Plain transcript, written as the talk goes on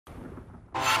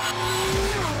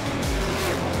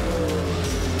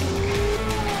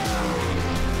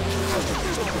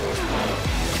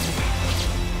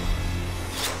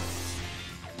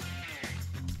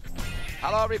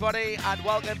Hello everybody and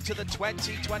welcome to the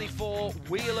 2024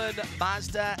 Whelan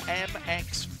Mazda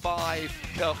MX-5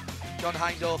 Cup. John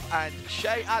Hindorf and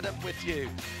Shay Adam with you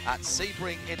at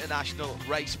Sebring International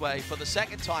Raceway for the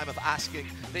second time of asking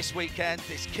this weekend.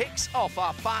 This kicks off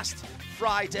our Fast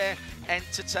Friday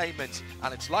entertainment,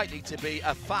 and it's likely to be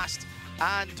a fast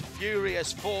and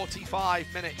furious 45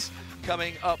 minutes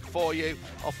coming up for you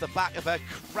off the back of a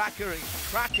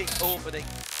cracking opening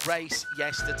race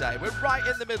yesterday. We're right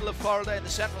in the middle of Florida in the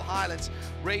Central Highlands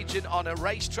region on a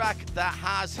racetrack that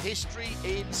has history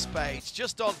in spades.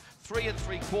 Just on 3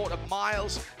 3/4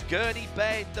 miles, Gurney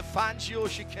Bend, the Fangio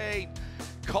Chicane,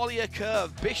 Collier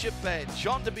Curve, Bishop Bend,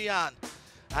 Jean de Bihan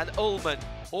and Ullman,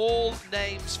 all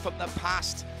names from the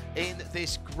past in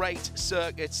this great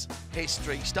circuit's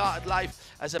history. Started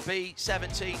life as a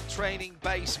B17 training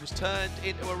base, was turned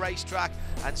into a racetrack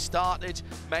and started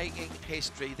making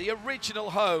history. The original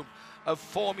home of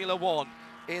Formula One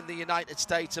in the United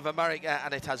States of America,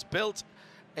 and it has built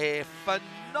a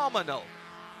phenomenal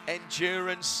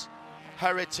endurance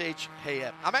heritage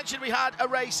here. I mentioned we had a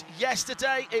race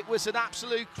yesterday. It was an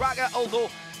absolute cracker, although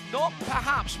not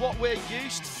perhaps what we're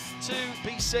used to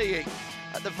be seeing.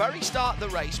 At the very start of the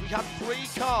race, we had 3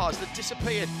 cars that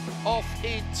disappeared off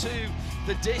into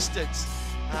the distance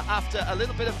after a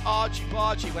little bit of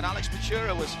argy-bargy when Alex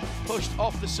Matura was pushed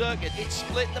off the circuit. It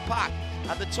split the pack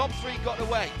and the top 3 got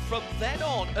away. From then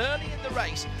on, early in the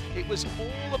race, it was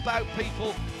all about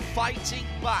people fighting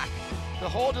back. The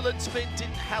Hordaland spin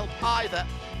didn't help either.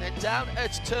 Then down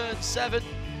at turn 7,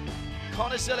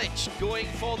 Connor Zilic going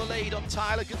for the lead on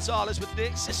Tyler Gonzalez with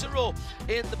Nick Cicero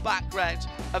in the background.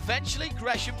 Eventually,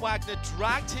 Gresham Wagner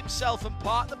dragged himself and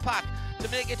part of the pack to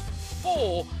make it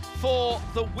 4 for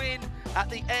the win at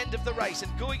the end of the race.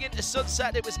 And going into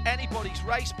sunset, it was anybody's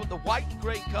race, but the white and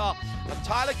green car of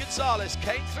Tyler Gonzalez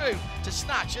came through to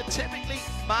snatch a typically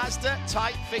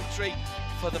Mazda-type victory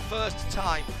for the first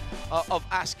time of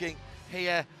asking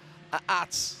here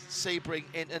at Sebring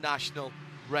International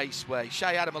Raceway.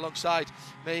 Shay Adam alongside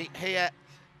me here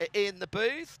in the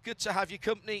booth. Good to have your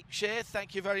company, Shay.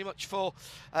 Thank you very much for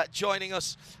joining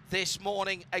us this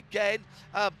morning again.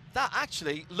 That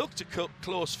actually looked a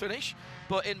close finish,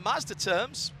 but in Mazda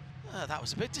terms, that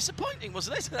was a bit disappointing,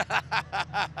 wasn't it?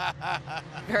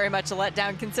 Very much a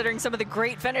letdown considering some of the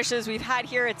great finishes we've had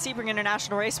here at Sebring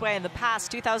International Raceway in the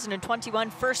past. 2021,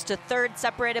 first to third,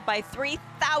 separated by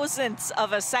 0.003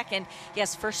 of a second.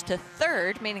 Yes, first to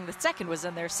third, meaning the second was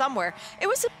in there somewhere. It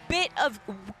was a bit of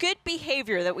good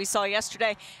behavior that we saw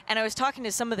yesterday, and I was talking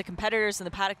to some of the competitors in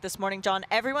the paddock this morning, John.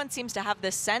 Everyone seems to have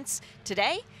this sense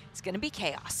today it's going to be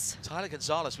chaos. Tyler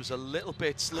Gonzalez was a little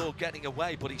bit slow getting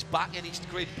away, but he's back in his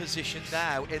grid position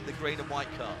now in the green and white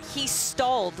car. He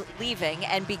stalled leaving,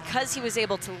 and because he was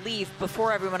able to leave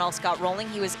before everyone else got rolling,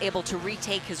 he was able to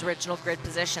retake his original grid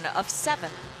position of 7th.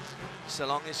 So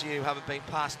long as you haven't been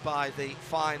passed by the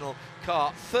final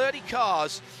car. 30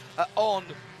 cars on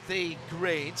the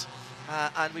grid,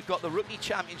 and we've got the Rookie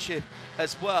Championship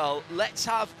as well. Let's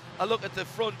have a look at the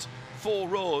front 4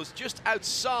 rows. Just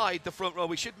outside the front row,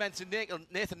 we should mention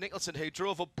Nathan Nicholson, who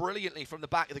drove up brilliantly from the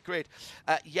back of the grid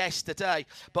yesterday.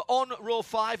 But on row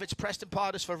 5, it's Preston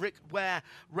Pardus for Rick Ware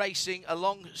Racing.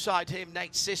 Alongside him,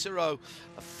 Nate Cicero,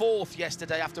 4th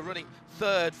yesterday after running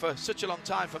 3rd for such a long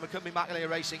time for Macumbi Macaleer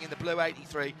Racing in the Blue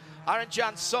 83. Aaron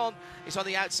Janson is on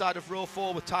the outside of row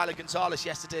 4 with Tyler Gonzalez,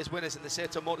 yesterday's winners in the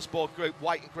Sato Motorsport Group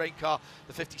white and green car,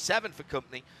 the 57 for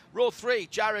company. Row 3,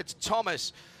 Jared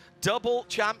Thomas, double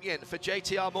champion for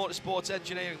JTR Motorsports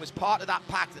Engineering, was part of that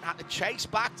pack that had to chase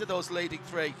back to those leading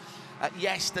 3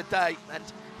 yesterday. And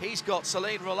he's got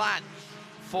Celine Roland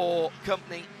for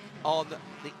company on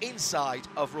the inside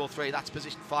of row 3. That's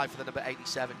position 5 for the number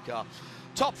 87 car.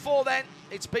 Top 4 then,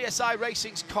 it's BSI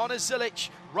Racing's Connor Zilic,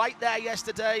 right there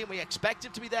yesterday, and we expect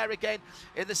him to be there again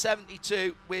in the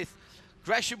 72 with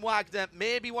Gresham Wagner,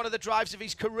 maybe one of the drives of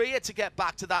his career to get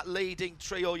back to that leading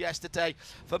trio yesterday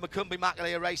for Macumbi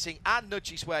Macaleer Racing and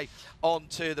nudge his way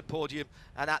onto the podium.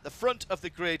 And at the front of the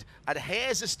grid, and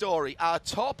here's a story, our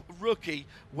top rookie,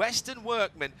 Westin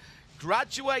Workman,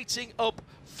 graduating up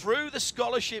through the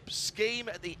scholarship scheme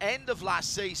at the end of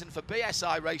last season for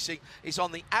BSI Racing, is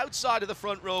on the outside of the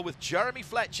front row with Jeremy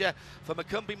Fletcher for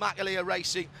Macumbi Macaleer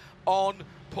Racing on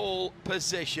pole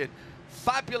position.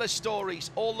 Fabulous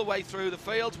stories all the way through the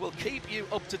field. We'll keep you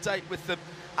up to date with them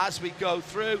as we go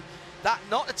through. That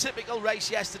not a typical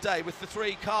race yesterday with the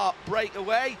 3-car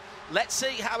breakaway. Let's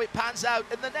see how it pans out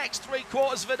in the next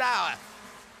 3/4 of an hour.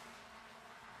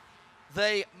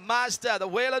 the Mazda, the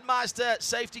Whelan Mazda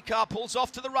safety car pulls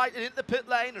off to the right and into the pit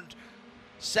lane. And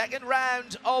second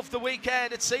round of the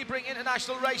weekend at Sebring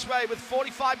International Raceway with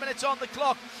 45 minutes on the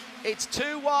clock. It's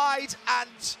 2 wide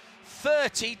and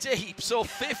 30 deep, so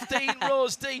 15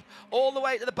 rows deep all the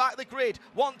way to the back of the grid.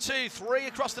 1, 2, 3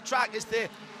 across the track as they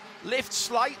lift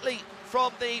slightly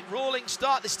from the rolling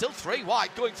start. There's still 3 wide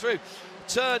going through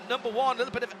turn number 1. A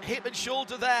little bit of hip and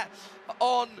shoulder there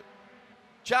on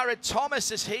Jared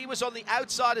Thomas as he was on the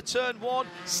outside of turn 1.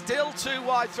 Still 2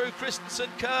 wide through Christensen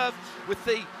curve with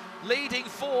the leading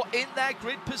 4 in their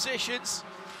grid positions.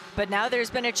 But now there's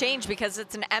been a change because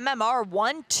it's an MMR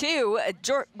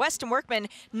 1-2. Westin Workman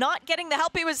not getting the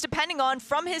help he was depending on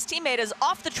from his teammate as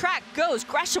off the track goes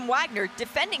Gresham Wagner,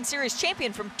 defending series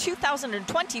champion from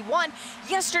 2021.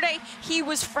 Yesterday, he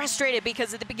was frustrated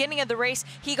because at the beginning of the race,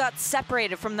 he got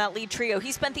separated from that lead trio.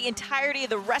 He spent the entirety of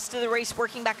the rest of the race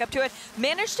working back up to it,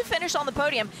 managed to finish on the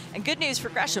podium, and good news for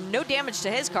Gresham, no damage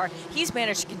to his car. He's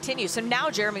managed to continue. So now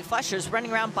Jeremy Fletcher's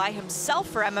running around by himself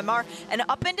for MMR, and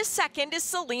up into second is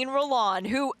Celine Roland,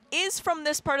 who is from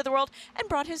this part of the world and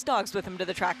brought his dogs with him to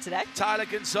the track today. Tyler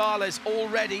Gonzalez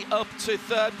already up to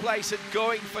 3rd place and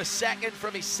going for 2nd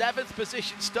from his 7th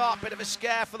position start. Bit of a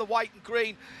scare for the white and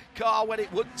green car when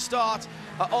it wouldn't start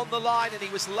on the line, and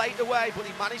he was late away, but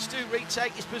he managed to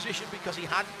retake his position because he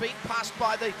hadn't been passed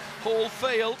by the whole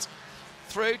field.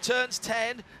 Through turns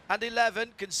 10 and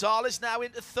 11, Gonzalez now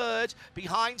into 3rd.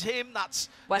 Behind him, that's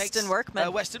Westin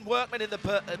Workman. Westin Workman in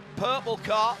the purple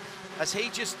car, as he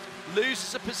just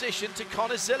loses a position to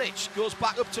Connor Zilic, goes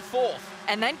back up to 4th.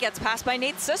 And then gets passed by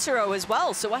Nate Cicero as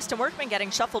well. So Westin Workman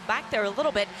getting shuffled back there a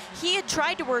little bit. He had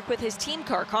tried to work with his team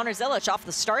car, Connor Zilic, off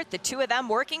the start, the 2 of them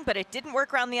working, but it didn't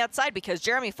work around the outside because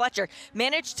Jeremy Fletcher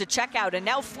managed to check out. And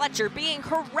now Fletcher being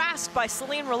harassed by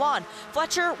Celine Roland.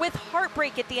 Fletcher with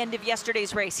heartbreak at the end of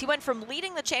yesterday's race. He went from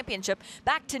leading the championship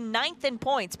back to 9th in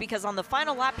points because on the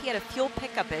final lap he had a fuel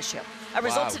pickup issue. It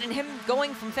resulted in him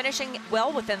going from finishing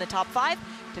well within the top 5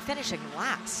 to finishing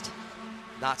last.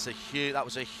 That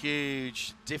was a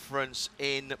huge difference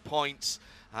in points,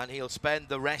 and he'll spend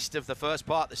the rest of the first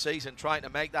part of the season trying to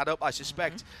make that up. I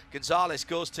suspect Gonzalez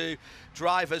goes to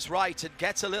driver's right and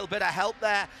gets a little bit of help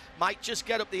there. Might just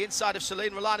get up the inside of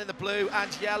Celine Roland in the blue and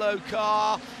yellow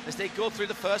car as they go through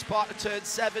the first part of turn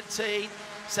 17.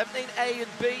 17A and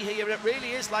B here. It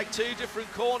really is like 2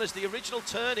 different corners. The original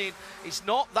turn-in is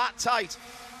not that tight,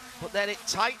 but then it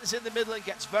tightens in the middle and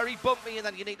gets very bumpy, and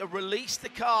then you need to release the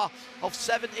car of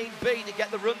 17B to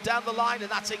get the run down the line, and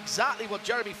that's exactly what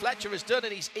Jeremy Fletcher has done,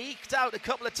 and he's eked out a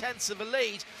couple of tenths of a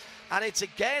lead, and it's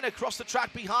again across the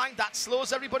track behind. That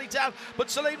slows everybody down, but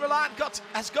Celine Roland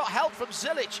has got help from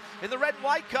Zilic in the red and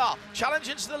white car,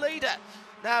 challenging to the leader.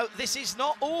 Now, this is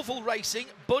not oval racing,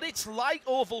 but it's like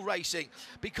oval racing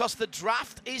because the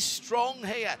draft is strong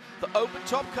here. The open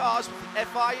top cars with the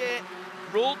FIA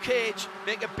roll cage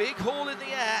make a big hole in the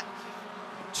air.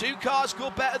 2 cars go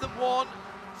better than 1,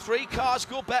 3 cars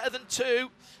go better than 2,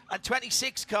 and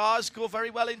 26 cars go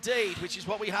very well indeed, which is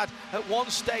what we had at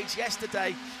one stage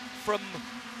yesterday from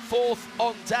 4th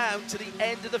on down to the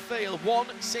end of the field. 1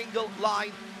 single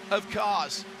line of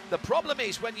cars. The problem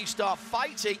is when you start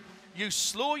fighting, you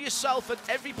slow yourself and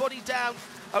everybody down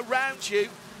around you,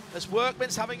 as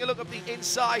Workman's having a look up the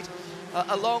inside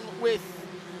along with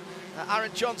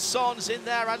Aaron Johnson's in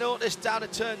there, I noticed, down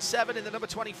at turn 7 in the number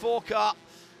 24 car.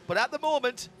 But at the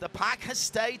moment, the pack has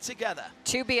stayed together.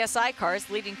 2 BSI cars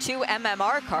leading 2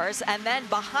 MMR cars, and then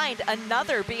behind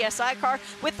another BSI car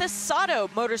with the Sato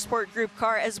Motorsport Group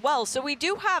car as well. So we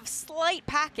do have slight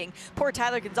packing. Poor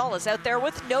Tyler Gonzalez out there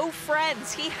with no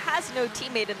friends. He has no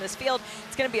teammate in this field.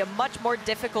 It's going to be a much more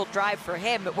difficult drive for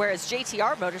him, whereas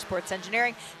JTR Motorsports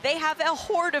Engineering, they have a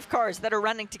horde of cars that are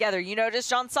running together. You notice,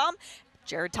 Jean-Sam?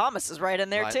 Jared Thomas is right in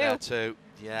there, right there too.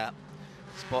 Yeah,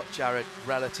 spot Jared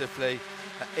relatively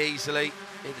easily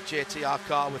in the JTR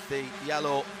car with the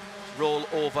yellow roll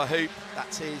over hoop.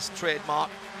 That's his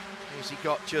trademark. Who's he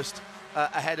got just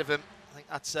ahead of him? I think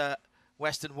that's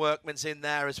Westin Workman's in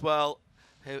there as well,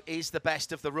 who is the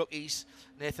best of the rookies.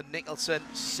 Nathan Nicholson,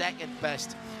 2nd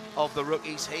best of the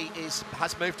rookies. He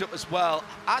has moved up as well,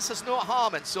 as has Noah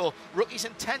Harmon. So rookies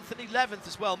in 10th and 11th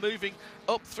as well, moving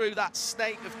up through that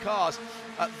snake of cars.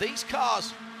 These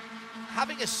cars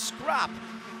having a scrap,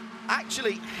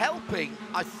 actually helping,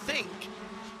 I think,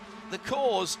 the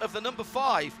cause of the number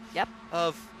 5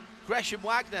 of Gresham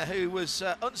Wagner, who was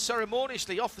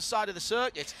unceremoniously off the side of the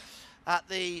circuit at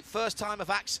the first time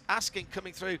of asking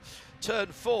coming through turn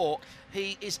 4.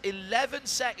 He is 11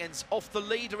 seconds off the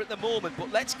leader at the moment,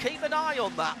 but let's keep an eye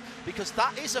on that because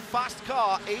that is a fast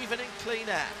car, even in clean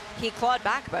air. He clawed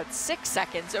back about 6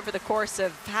 seconds over the course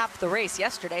of half the race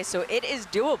yesterday, so it is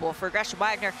doable for Gresham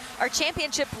Wagner. Our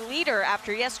championship leader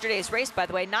after yesterday's race, by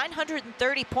the way,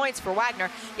 930 points for Wagner.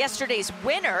 Yesterday's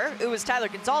winner, it was Tyler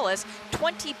Gonzalez,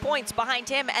 20 points behind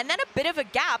him, and then a bit of a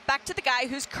gap back to the guy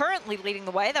who's currently leading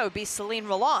the way. That would be Celine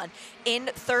Roland in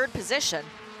third position.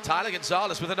 Tyler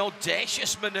Gonzalez with an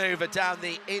audacious maneuver down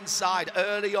the inside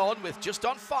early on with just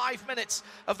on 5 minutes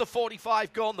of the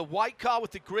 45 gone. The white car with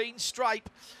the green stripe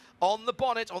on the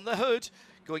bonnet, on the hood,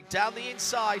 going down the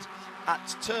inside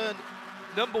at turn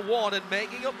number 1 and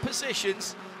making up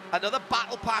positions. Another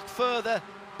battle pack further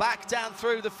back down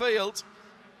through the field.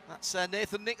 That's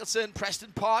Nathan Nicholson,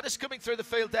 Preston Pardis coming through the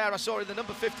field there. I saw in the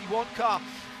number 51 car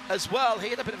as well. He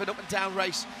had a bit of an up and down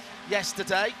race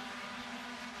yesterday.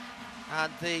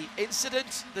 And the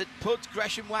incident that put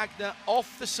Gresham Wagner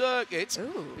off the circuit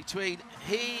between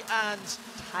he and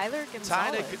Tyler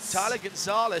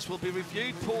Gonzalez will be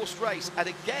reviewed post-race. And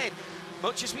again,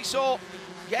 much as we saw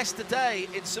yesterday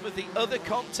in some of the other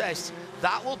contests,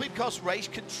 that will be because race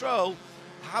control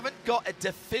haven't got a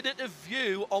definitive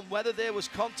view on whether there was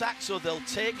contact, so they'll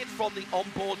take it from the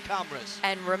onboard cameras.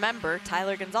 And remember,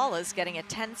 Tyler Gonzalez getting a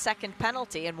 10-second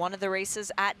penalty in one of the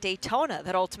races at Daytona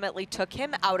that ultimately took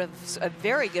him out of a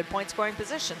very good point-scoring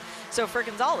position. So for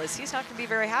Gonzalez, he's not going to be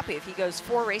very happy if he goes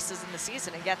 4 races in the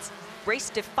season and gets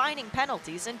race-defining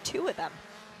penalties in 2 of them.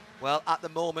 Well, at the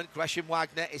moment, Gresham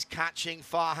Wagner is catching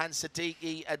Farhan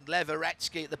Siddiqui and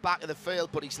Leveretsky at the back of the field,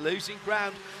 but he's losing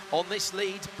ground on this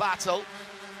lead battle.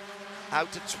 Out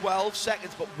to 12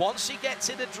 seconds, but once he gets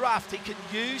in a draft, he can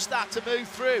use that to move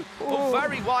through. But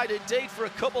very wide indeed for a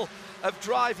couple of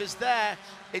drivers there,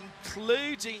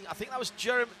 including, I think that was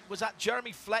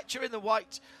Jeremy Fletcher in the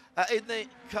white,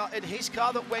 in his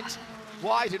car that went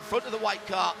wide in front of the white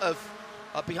car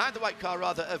behind the white car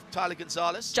rather of Tyler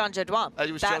Gonzalez. John Jadouin.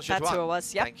 It was John Jadouin. That's who it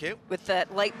was. Yep. Thank you. With the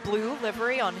light blue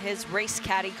livery on his race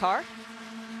caddy car.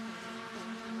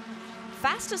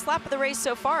 Fastest lap of the race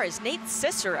so far is Nate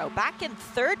Cicero, back in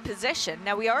 3rd position.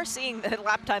 Now we are seeing the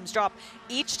lap times drop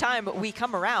each time we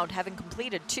come around, having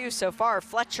completed 2 so far.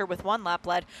 Fletcher with 1 lap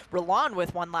lead, Roland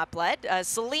with 1 lap lead.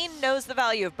 Celine knows the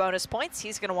value of bonus points.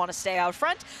 He's going to want to stay out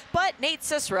front, but Nate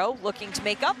Cicero, looking to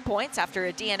make up points after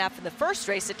a DNF in the first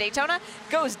race at Daytona,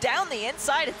 goes down the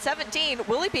inside at 17.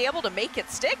 Will he be able to make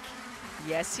it stick?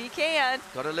 Yes, he can.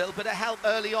 Got a little bit of help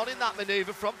early on in that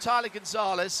maneuver from Tyler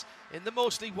Gonzalez in the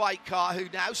mostly white car, who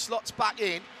now slots back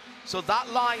in. So that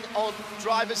line on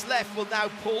driver's left will now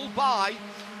pull by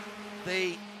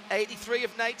the 83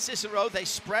 of Nate Cicero. They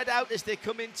spread out as they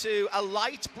come into a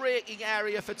light braking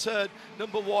area for turn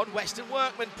number 1. Westin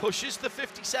Workman pushes the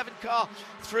 57 car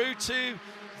through to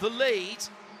the lead.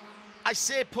 I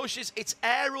say pushes, it's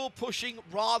aero pushing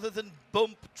rather than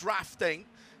bump drafting.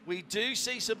 We do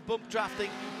see some bump drafting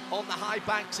on the high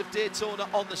banks of Daytona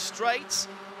on the straights.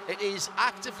 It is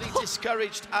actively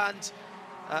discouraged, and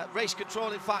race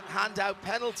control, in fact, hand out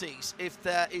penalties if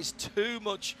there is too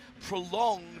much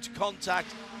prolonged contact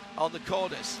on the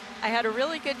corners. I had a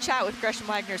really good chat with Gresham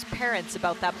Wagner's parents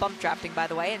about that bump drafting, by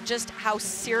the way, and just how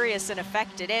serious an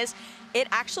effect it is. It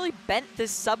actually bent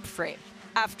this subframe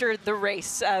after the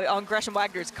race on Gresham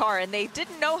Wagner's car, and they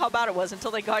didn't know how bad it was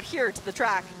until they got here to the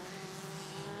track.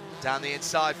 Down the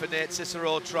inside for Nate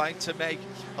Cicero, trying to make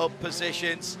up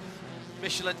positions.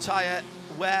 Michelin tyre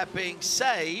wear being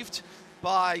saved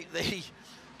by the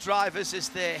drivers as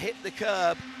they hit the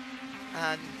curb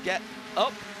and get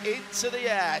up into the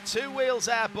air. 2 wheels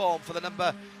airborne for the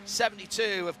number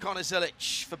 72 of Connor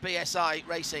Zilic for BSI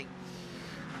Racing.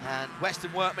 And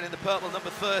Westin Workman in the purple,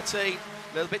 number 13.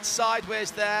 A little bit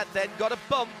sideways there, then got a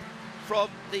bump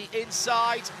from the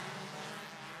inside.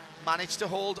 Managed to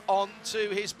hold on to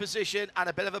his position, and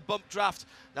a bit of a bump draft.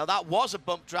 Now that was a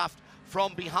bump draft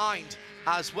from behind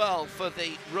as well for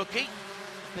the rookie,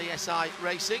 BSI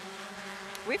Racing.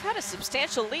 We've had a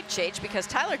substantial lead change because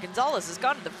Tyler Gonzalez has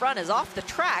gone to the front, is off the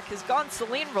track, has gone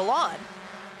Celine Roland.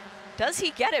 Does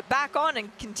he get it back on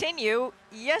and continue?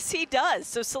 Yes, he does.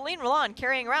 So Celine Roland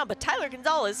carrying around, but Tyler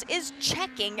Gonzalez is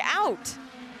checking out.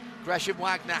 Gresham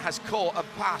Wagner has caught and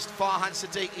passed Farhan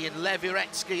Siddiqui and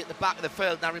Leveretsky at the back of the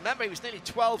field. Now remember, he was nearly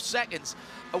 12 seconds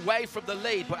away from the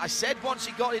lead, but I said once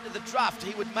he got into the draft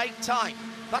he would make time.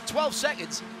 That 12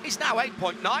 seconds is now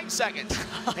 8.9 seconds.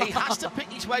 He has to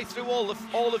pick his way through all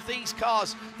of these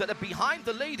cars that are behind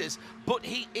the leaders, but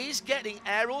he is getting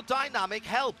aerodynamic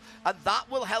help, and that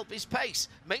will help his pace.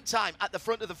 Meantime, at the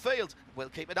front of the field, we'll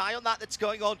keep an eye on that. That's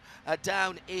going on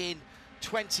down in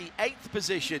 28th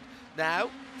position now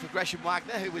for Gresham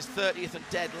Wagner, who was 30th and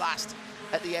dead last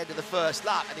at the end of the first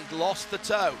lap, and he'd lost the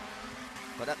toe.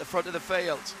 But at the front of the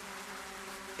field,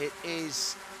 it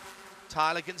is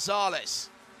Tyler Gonzalez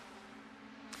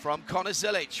from Connor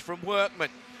Zilic from Workman,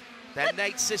 then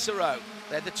Nate Cicero,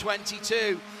 then the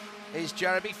 22 is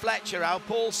Jeremy Fletcher, our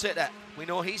pole sitter. We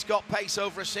know he's got pace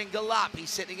over a single lap. He's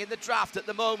sitting in the draft at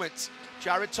the moment.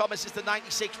 Jared Thomas is the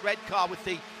 96 red car with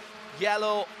the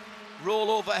yellow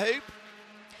rollover hoop.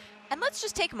 And let's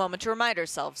just take a moment to remind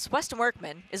ourselves, Westin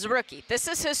Workman is a rookie. This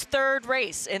is his third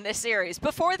race in this series.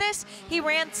 Before this, he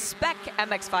ran Spec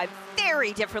MX-5,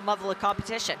 very different level of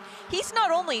competition. He's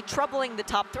not only troubling the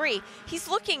top three, he's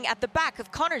looking at the back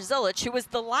of Connor Zilic, who was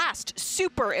the last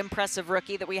super impressive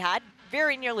rookie that we had.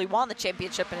 Very nearly won the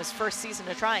championship in his first season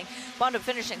of trying. Wound up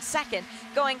finishing second,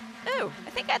 going, oh, I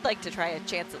think I'd like to try a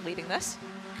chance at leading this.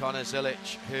 Connor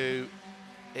Zilic, who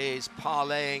is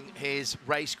parlaying his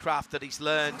racecraft that he's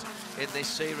learned in this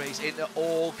series into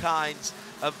all kinds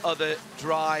of other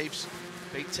drives.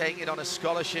 Been taken on a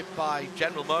scholarship by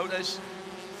General Motors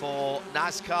for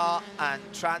NASCAR and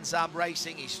Trans Am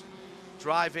Racing. He's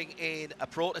driving in a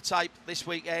prototype this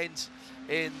weekend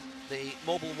in the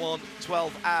Mobil 1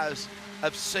 12 Hours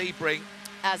of Sebring.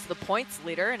 As the points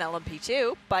leader in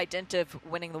LMP2 by dint of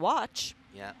winning the watch.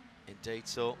 Yeah. Indeed,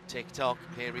 so TikTok,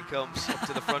 here he comes up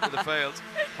to the front of the field,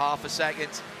 half a second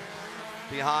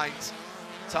behind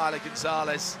Tyler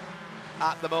Gonzalez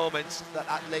at the moment.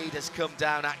 That lead has come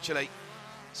down actually.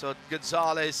 So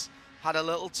Gonzalez had a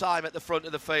little time at the front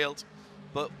of the field,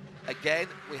 but again,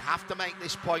 we have to make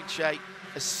this point, Shay.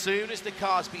 As soon as the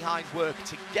cars behind work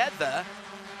together,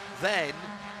 then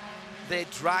they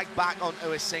drag back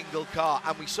onto a single car.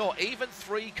 And we saw even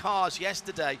 3 cars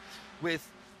yesterday with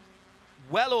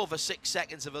well over 6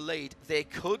 seconds of a lead. They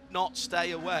could not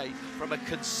stay away from a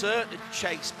concerted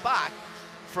chase back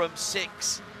from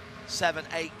 6, 7,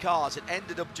 8 cars. It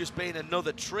ended up just being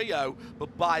another trio,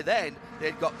 but by then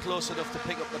they'd got close enough to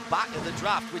pick up the back of the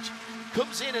draft, which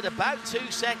comes in at about 2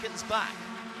 seconds back.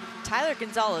 Tyler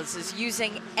Gonzalez is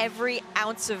using every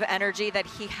ounce of energy that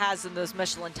he has in those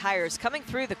Michelin tires, coming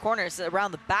through the corners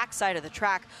around the backside of the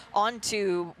track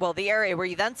onto, well, the area where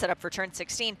you then set up for turn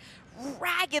 16,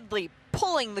 raggedly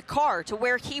pulling the car to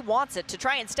where he wants it to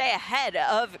try and stay ahead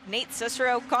of Nate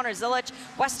Cicero, Connor Zilic,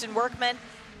 Westin Workman.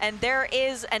 And there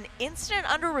is an incident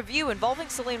under review involving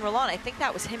Celine Roland. I think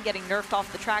that was him getting nerfed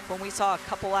off the track when we saw a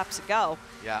couple laps ago.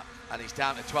 Yeah, and he's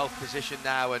down to 12th position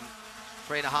now and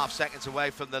 3.5 seconds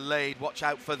away from the lead. Watch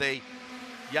out for the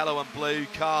yellow and blue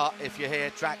car if you're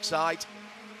here trackside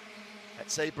at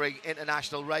Sebring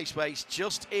International Raceway. He's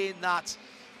just in that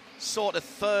sort of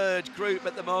third group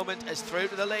at the moment, as through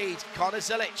to the lead, Connor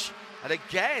Zilic. And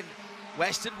again,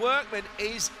 Westin Workman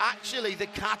is actually the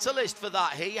catalyst for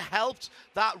that. He helped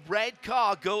that red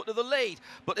car go to the lead.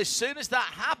 But as soon as that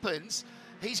happens,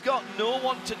 he's got no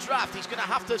one to draft. He's going to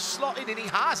have to slot in, and he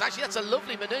has. Actually, that's a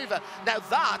lovely manoeuvre. Now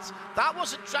that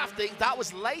wasn't drafting. That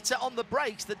was later on the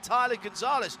brakes than Tyler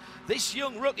Gonzalez. This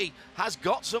young rookie has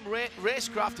got some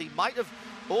racecraft. He might have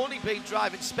only been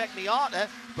driving Spec Miata,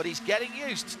 but he's getting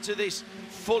used to this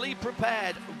fully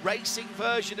prepared racing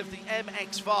version of the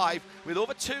MX-5 with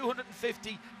over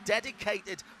 250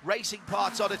 dedicated racing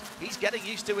parts on it. He's getting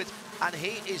used to it, and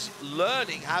he is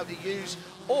learning how to use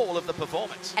all of the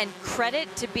performance. And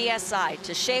credit to BSI,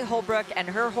 to Shea Holbrook and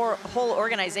her whole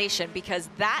organization, because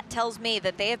that tells me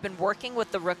that they have been working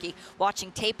with the rookie,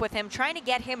 watching tape with him, trying to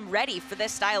get him ready for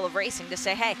this style of racing, to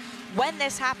say, hey, when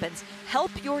this happens,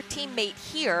 help your teammate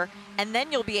here, and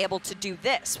then you'll be able to do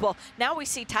this. Well, now we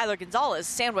see Tyler Gonzalez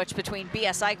sandwiched between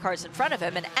BSI cars in front of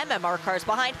him and MMR cars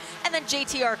behind, and then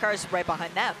JTR cars right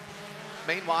behind them.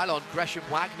 Meanwhile, on Gresham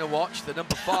Wagner watch, the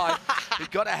number 5, he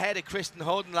got ahead of Kristen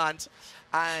Hodenland,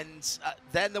 and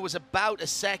then there was about 1.5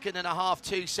 seconds,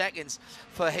 2 seconds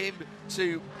for him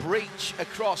to breach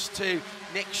across to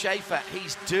Nick Schaefer.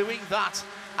 He's doing that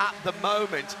at the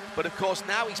moment, but of course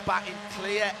now he's back in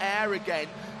clear air again,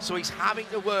 so he's having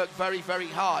to work very, very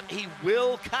hard. He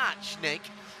will catch Nick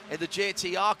in the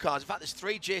JTR cars. In fact, there's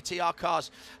 3 JTR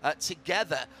cars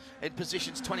together in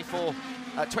positions 23,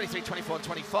 24 and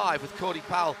 25, with Cody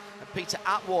Powell and Peter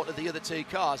Atwater, the other 2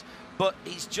 cars. But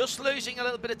he's just losing a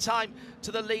little bit of time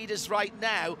to the leaders right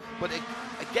now. But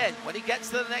again, when he gets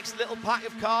to the next little pack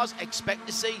of cars, expect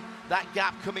to see that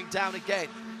gap coming down again.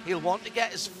 He'll want to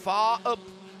get as far up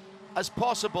as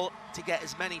possible to get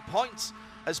as many points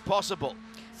as possible.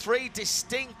 3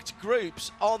 distinct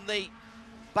groups on the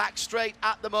back straight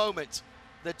at the moment.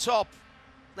 The top,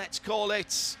 let's call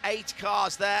it 8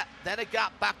 cars there, then a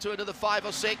gap back to another 5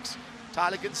 or 6,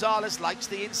 Tyler Gonzalez likes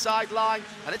the inside line,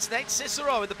 and it's Nate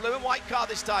Cicero in the blue and white car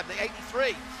this time, the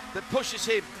 83, that pushes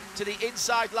him to the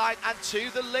inside line and to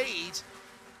the lead.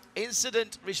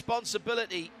 Incident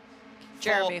responsibility.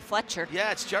 Jeremy Fletcher.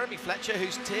 Yeah, it's Jeremy Fletcher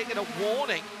who's taken a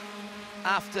warning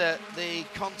after the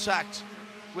contact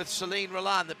with Celine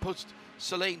Roland that puts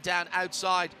Celine down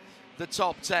outside the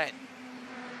top 10.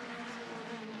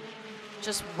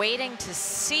 Just waiting to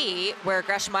see where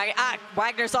Gresham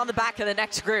Wagner's on the back of the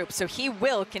next group, so he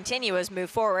will continue his move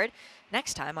forward.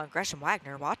 Next time on Gresham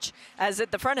Wagner Watch, as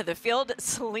at the front of the field,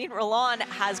 Celine Roland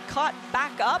has caught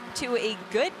back up to a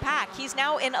good pack. He's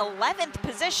now in 11th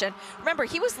position. Remember,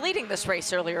 he was leading this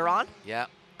race earlier on. Yeah,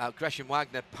 Gresham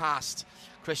Wagner passed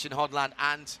Christian Hodland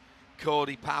and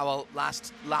Cody Powell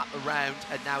last lap around,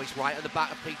 and now he's right at the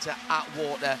back of Peter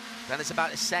Atwater. Then it's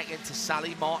about a second to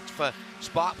Sally Mott for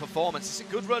Spark Performance. It's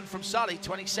a good run from Sally,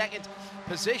 22nd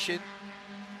position.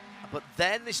 But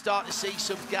then they start to see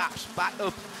some gaps back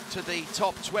up to the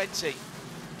top 20.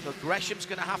 So Gresham's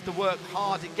going to have to work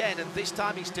hard again, and this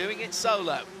time he's doing it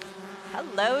solo.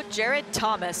 Hello, Jared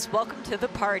Thomas. Welcome to the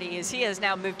party, as he has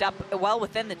now moved up well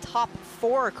within the top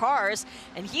 4 cars,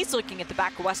 and he's looking at the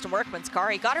back of Westin Workman's car.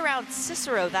 He got around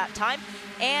Cicero that time,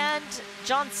 and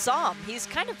John Somm. He's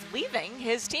kind of leaving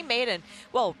his teammate and,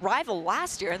 well, rival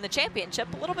last year in the championship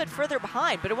a little bit further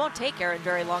behind, but it won't take Aaron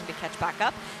very long to catch back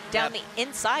up. Down the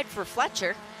inside for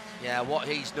Fletcher. Yeah, what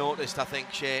he's noticed, I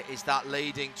think, Shea, is that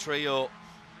leading trio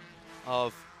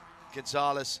of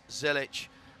Gonzalez, Zilich,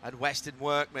 and Westin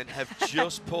Workman have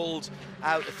just pulled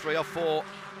out a 3 or 4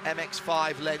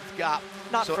 MX-5 length gap.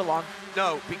 Not for long.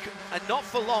 No, and not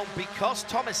for long, because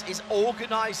Thomas is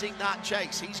organising that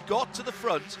chase. He's got to the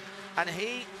front, and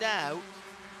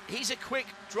he's a quick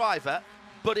driver,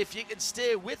 but if you can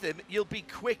stay with him, you'll be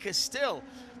quicker still.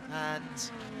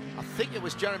 And I think it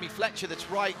was Jeremy Fletcher that's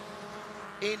right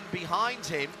in behind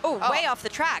him. Oh, way off the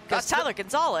track goes Tyler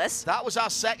Gonzalez. That was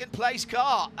our second place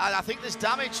car, and I think there's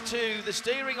damage to the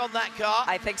steering on that car.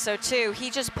 I think so too. He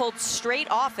just pulled straight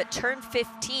off at turn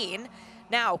 15.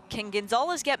 Now, can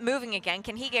Gonzalez get moving again?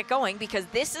 Can he get going? Because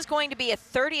this is going to be a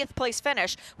 30th place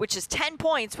finish, which is 10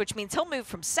 points, which means he'll move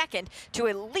from 2nd to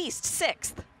at least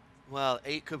 6th. Well,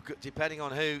 it could, depending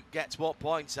on who gets what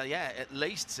points, yeah, at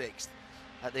least 6th.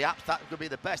 At the apps, that could be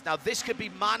the best. Now, this could be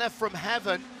manna from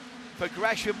heaven for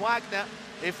Gresham Wagner.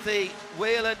 If the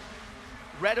Whelen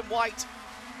red and white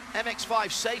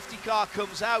MX-5 safety car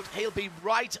comes out, he'll be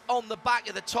right on the back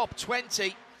of the top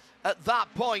 20 at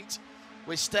that point.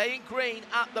 We're staying green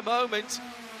at the moment.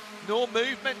 No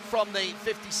movement from the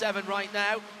 57 right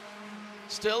now.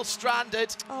 Still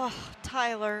stranded. Oh,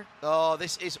 Tyler. Oh,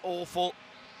 this is awful.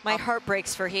 My heart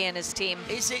breaks for he and his team.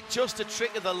 Is it just a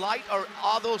trick of the light, or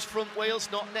are those front wheels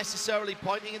not necessarily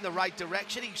pointing in the right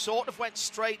direction? He sort of went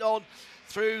straight on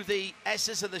through the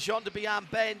S's and the Jean de Bihan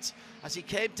bend as he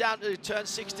came down to turn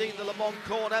 16, the Le Mans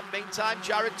corner. Meantime,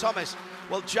 Jared Thomas.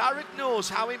 Well, Jared knows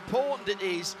how important it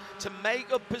is to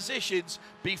make up positions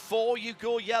before you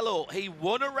go yellow. He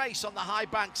won a race on the high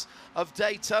banks of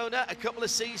Daytona a couple of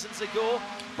seasons ago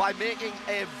by making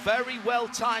a very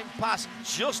well-timed pass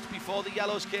just before the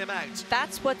yellows came out.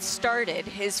 That's what started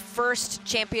his first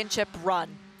championship run.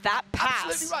 That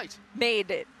pass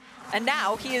made it. And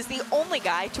now he is the only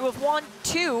guy to have won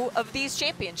 2 of these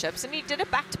championships, and he did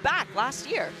it back-to-back last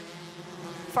year.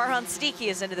 Farhan Siddiqui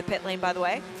is into the pit lane, by the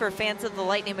way, for fans of the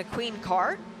Lightning McQueen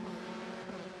car.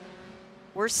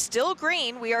 We're still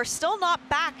green. We are still not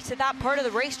back to that part of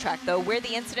the racetrack, though, where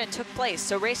the incident took place.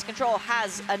 So race control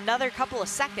has another couple of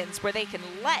seconds where they can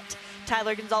let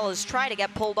Tyler Gonzalez try to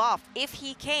get pulled off. If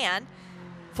he can,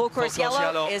 full course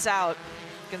yellow is out.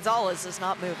 Gonzalez is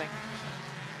not moving.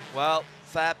 Well,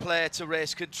 fair play to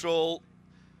race control,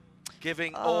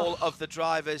 giving all of the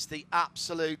drivers the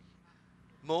absolute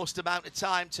most amount of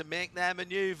time to make their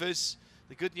maneuvers.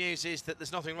 The good news is that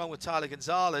there's nothing wrong with Tyler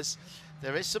Gonzalez.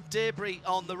 There is some debris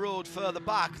on the road further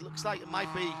back. Looks like it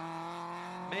might be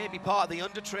maybe part of the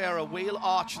under tray or a wheel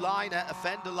arch liner, a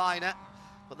fender liner,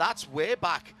 but that's way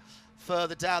back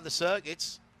further down the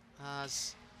circuits,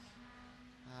 as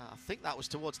I think that was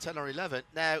towards 10 or 11.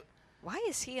 Now, why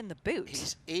is he in the boot?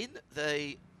 He's in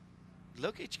the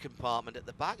luggage compartment at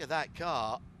the back of that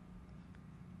car.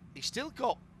 He's still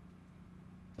got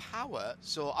power,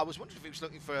 so I was wondering if he was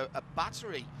looking for a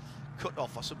battery cut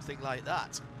off or something like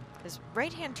that. His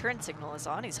right-hand turn signal is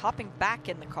on. He's hopping back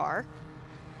in the car.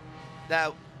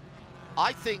 Now,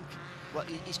 I think, well,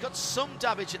 he's got some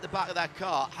damage at the back of that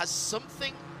car. Has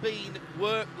something been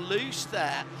worked loose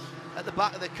there at the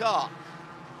back of the car?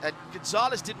 And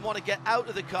Gonzalez didn't want to get out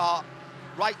of the car,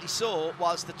 rightly so,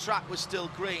 whilst the track was still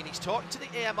green. He's talking to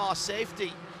the AMR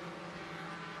safety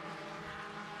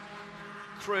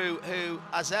crew who,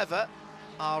 as ever,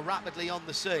 are rapidly on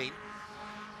the scene.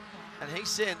 And he's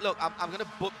saying, look, I'm going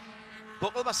to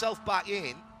buckle myself back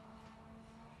in.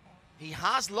 He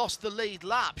has lost the lead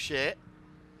lap, Shay.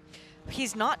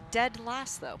 He's not dead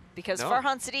last, though, because No.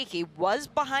 Farhan Siddiqui was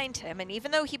behind him, and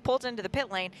even though he pulled into the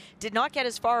pit lane, did not get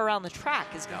as far around the track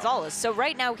as Gonzalez. So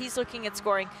right now he's looking at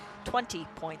scoring 20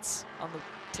 points on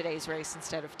today's race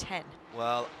instead of 10.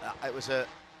 Well, it was a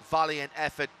valiant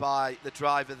effort by the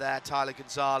driver there, Tyler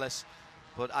Gonzalez,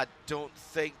 but I don't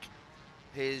think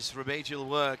his remedial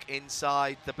work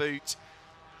inside the boot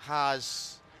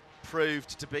has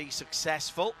proved to be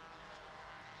successful.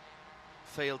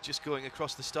 Field just going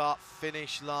across the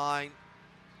start-finish line,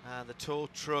 and the tow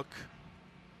truck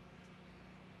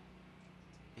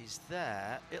is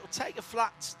there. It'll take a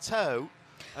flat toe,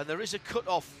 and there is a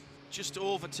cut-off just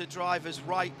over to driver's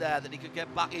right there that he could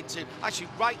get back into. Actually,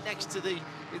 right next to the,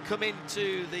 he'll come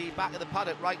into the back of the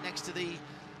paddock, right next to the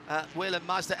Whelen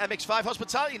Mazda MX-5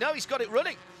 Hospitality. No, he's got it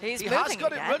running. He has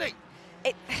got it running.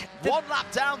 One lap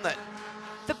down then.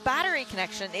 The battery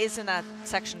connection is in that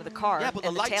section of the car. Yeah, but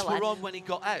the lights were on when he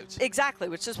got out. Exactly,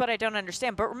 which is what I don't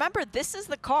understand. But remember, this is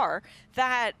the car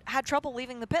that had trouble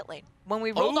leaving the pit lane when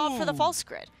we rolled out for the false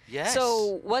grid. Yes.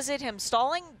 So was it him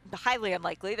stalling? Highly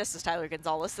unlikely. This is Tyler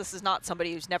Gonzalez. This is not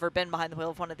somebody who's never been behind the wheel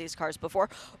of one of these cars before.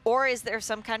 Or is there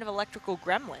some kind of electrical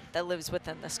gremlin that lives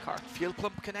within this car? Fuel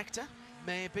pump connector?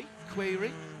 Maybe.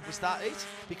 Query. Was that it?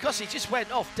 Because he just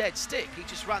went off dead stick. He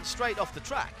just ran straight off the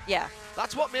track. Yeah.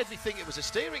 That's what made me think it was a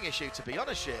steering issue, to be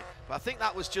honest, Shay. But I think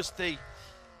that was just the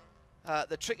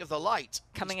trick of the light.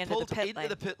 Coming He's into the pulled pit lane.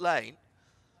 the pit lane.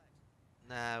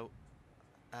 Now,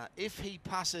 if he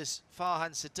passes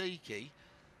Farhan Siddiqui...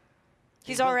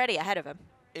 He's already ahead of him.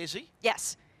 Is he?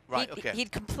 Yes. Right, okay.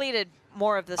 He'd completed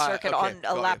more of the circuit on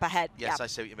a lap ahead. Yes, yeah. I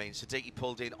see what you mean. Siddiqui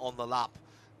pulled in on the lap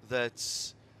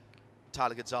that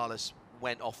Tyler Gonzalez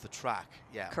went off the track.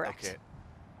 Yeah, correct. Okay.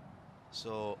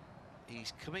 So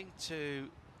he's coming to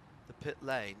the pit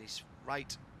lane. His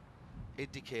right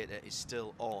indicator is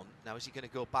still on. Now, is he going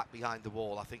to go back behind the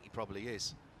wall? I think he probably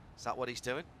is. Is that what he's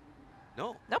doing?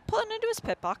 No. No, pulling into his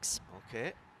pit box.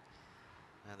 Okay.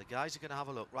 Now the guys are going to have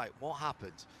a look. Right, what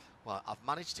happened? Well, I've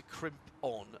managed to crimp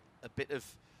on a bit of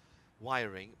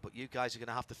wiring, but you guys are going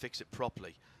to have to fix it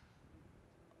properly.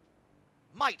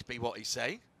 Might be what he's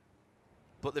saying.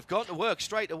 But they've gone to work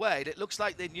straight away, and it looks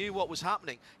like they knew what was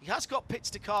happening. He has got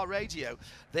pits to car radio.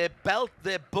 They're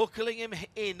buckling him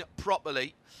in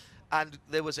properly, and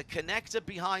there was a connector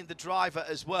behind the driver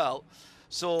as well.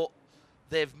 So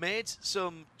they've made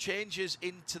some changes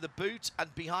into the boot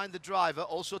and behind the driver,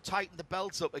 also tightened the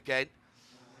belt up again,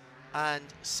 and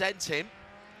sent him.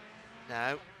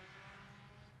 Now,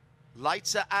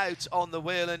 lights are out on the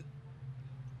Whelen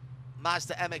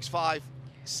Mazda MX-5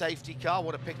 safety car.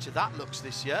 What a picture that looks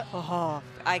this year. Oh,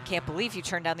 I can't believe you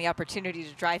turned down the opportunity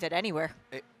to drive it anywhere.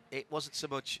 It wasn't so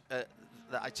much that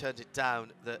I turned it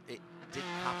down, that it didn't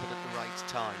happen at the right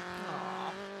time.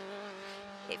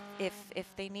 Aww. If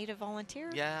they need a volunteer.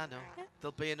 Yeah, I know. Yeah.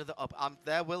 There'll be another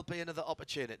there will be another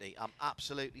opportunity. I'm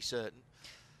absolutely certain.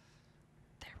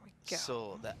 There we go.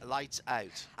 So the lights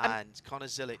out, and Connor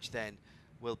Zilic then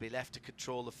will be left to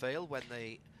control the field when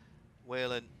the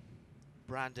Whelen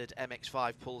branded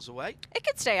MX-5 pulls away. It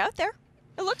could stay out there.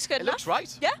 It looks good enough. It looks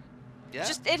right. Yeah. Yeah.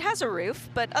 Just it has a roof,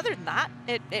 but other than that,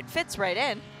 it fits right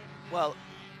in. Well,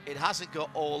 it hasn't got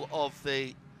all of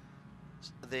the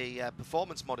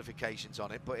performance modifications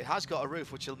on it, but it has got a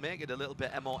roof which will make it a little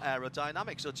bit more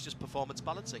aerodynamic, so it's just performance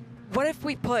balancing. What if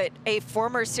we put a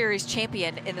former series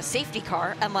champion in the safety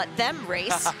car and let them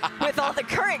race with all the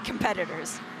current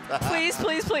competitors? Please,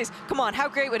 please, please. Come on, how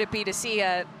great would it be to see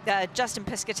Justin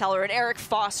Piscatella and Eric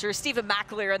Foster, Stephen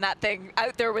McAleer and that thing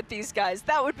out there with these guys?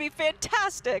 That would be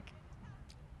fantastic.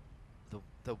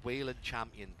 The Whelen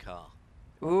champion car.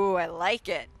 Ooh, I like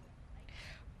it.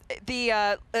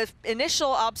 The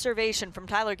initial observation from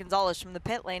Tyler Gonzalez from the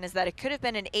pit lane is that it could have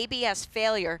been an ABS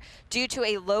failure due to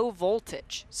a low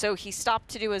voltage. So he stopped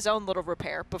to do his own little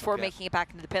repair before making it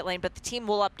back into the pit lane. But the team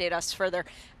will update us further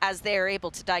as they are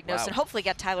able to diagnose and hopefully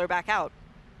get Tyler back out.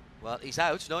 Well, he's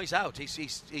out. No, he's out.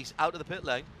 He's out of the pit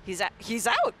lane. He's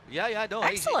out. Yeah. No.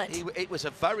 Excellent. It was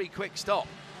a very quick stop,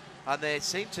 and they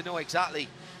seemed to know exactly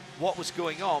what was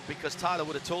going on because Tyler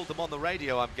would have told them on the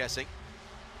radio, I'm guessing.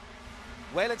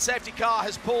 Whelen safety car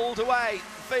has pulled away.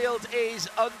 The field is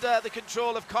under the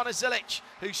control of Connor Zilic,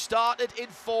 who started in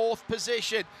 4th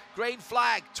position. Green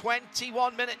flag,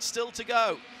 21 minutes still to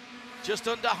go. Just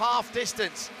under half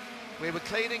distance. We were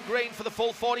cleaning green for the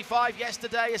full 45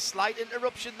 yesterday. A slight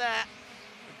interruption there.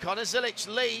 And Connor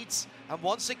Zilic leads And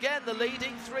once again, the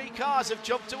leading 3 cars have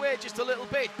jumped away just a little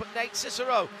bit, but Nate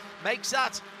Cicero makes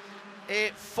that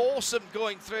a foursome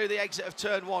going through the exit of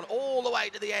turn 1, all the way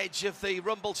to the edge of the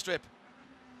rumble strip.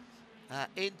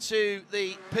 Into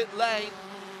the pit lane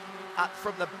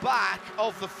from the back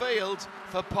of the field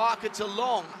for Parker to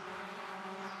Long.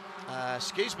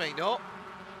 Excuse me, no,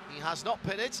 he has not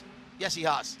pitted. Yes, he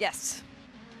has. Yes.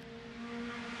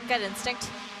 Gut instinct.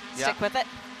 Yeah. Stick with it.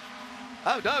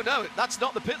 Oh, no, that's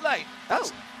not the pit lane.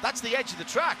 That's the edge of the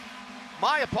track.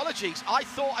 My apologies. I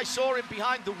thought I saw him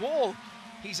behind the wall.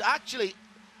 He's actually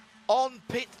on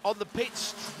the pit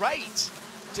straight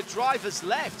to driver's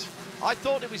left. I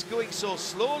thought it was going so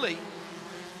slowly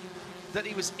that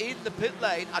he was in the pit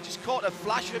lane. I just caught a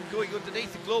flash of him going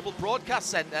underneath the Global Broadcast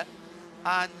Centre,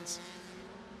 and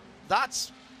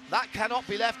that cannot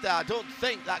be left there, I don't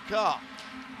think, that car.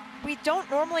 We don't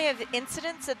normally have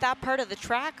incidents at that part of the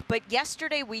track, but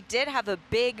yesterday we did have a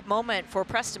big moment for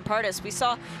Preston Pardus. We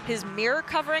saw his mirror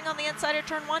covering on the inside of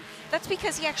turn 1. That's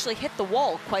because he actually hit the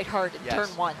wall quite hard in turn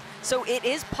 1. So it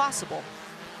is possible.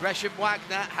 Gresham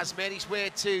Wagner has made his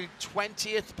way to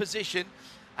 20th position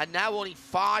and now only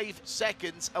 5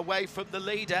 seconds away from the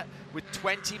leader with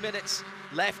 20 minutes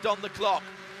left on the clock.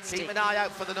 Keep an eye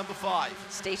out for the number 5.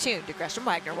 Stay tuned to Gresham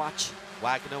Wagner Watch.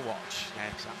 Wagner Watch,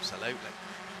 yes, absolutely.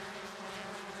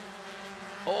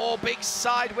 Oh, big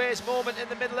sideways moment in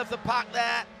the middle of the pack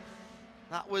there.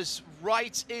 That was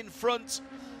right in front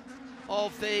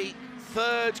of the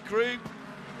 3rd group.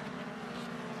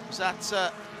 Was that,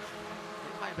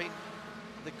 it might have been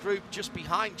the group just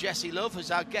behind Jesse Love, who's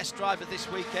our guest driver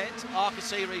this weekend, ARCA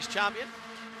Series champion.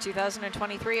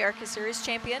 2023 ARCA Series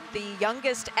champion, the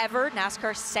youngest ever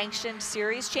NASCAR sanctioned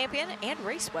series champion and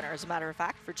race winner, as a matter of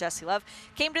fact, for Jesse Love.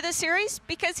 Came to the series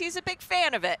because he's a big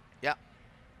fan of it. Yeah.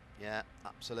 Yeah,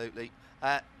 absolutely.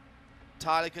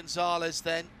 Tyler Gonzalez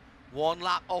then, 1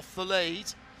 lap off the lead,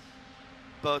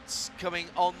 but coming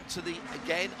onto the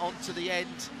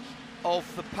end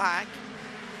of the pack.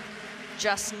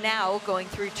 Just now going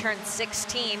through turn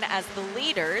 16 as the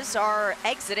leaders are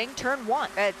exiting turn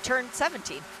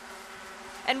 17.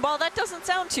 And while that doesn't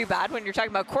sound too bad when you're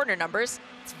talking about corner numbers,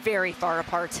 it's very far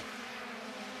apart.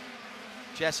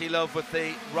 Jesse Love with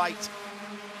the right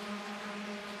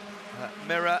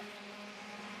mirror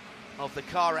of the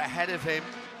car ahead of him,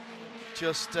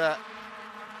 just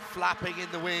flapping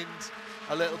in the wind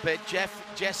a little bit.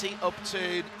 Jesse up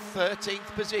to 13th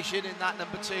position in that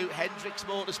number 2 Hendricks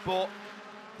Motorsport.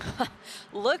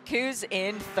 Look who's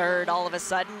in 3rd all of a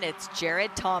sudden. It's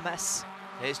Jared Thomas.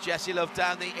 Here's Jesse Love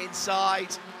down the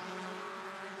inside.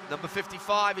 Number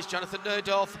 55 is Jonathan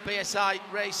Nerdorf for BSI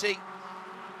Racing.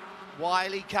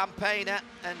 Wily campaigner,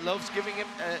 and Love's giving him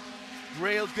a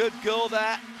real good go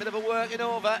there. Bit of a working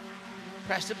over.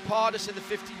 Preston Pardus in the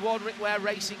 51 Rick Ware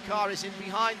Racing car is in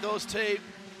behind those 2.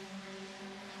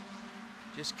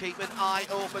 Just keep an eye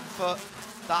open for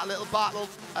that little battle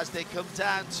as they come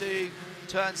down to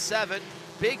turn 7.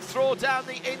 Big throw down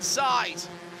the inside.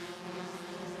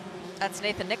 That's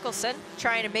Nathan Nicholson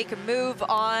trying to make a move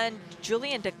on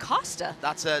Julian DaCosta.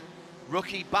 That's a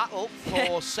rookie battle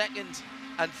for 2nd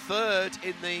and 3rd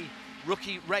in the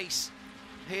rookie race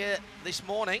here this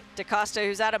morning. DaCosta,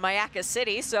 who's out of Mayaca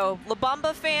City, so La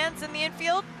Bamba fans in the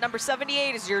infield, number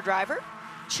 78 is your driver.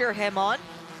 Cheer him on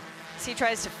as he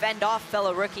tries to fend off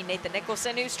fellow rookie Nathan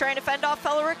Nicholson, who's trying to fend off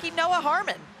fellow rookie Noah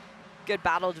Harmon. Good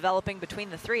battle developing between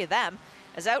the 3 of them.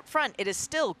 As out front, it is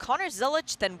still Connor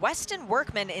Zilic, then Westin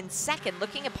Workman in 2nd,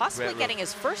 looking at possibly getting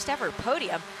his first ever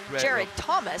podium. Jared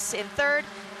Thomas in 3rd.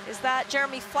 Is that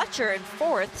Jeremy Fletcher in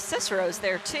 4th? Cicero's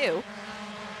there too.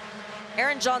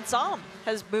 Aaron Johnson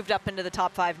has moved up into the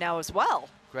top 5 now as well.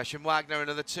 Gresham Wagner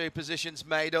another 2 positions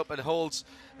made up and holds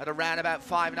at around about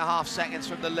 5.5 seconds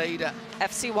from the leader.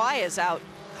 FCY is out.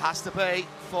 Has to be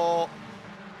for,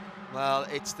 well,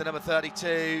 it's the number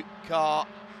 32 car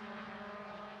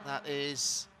that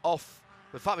is off.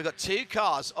 In fact, we've got 2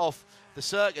 cars off the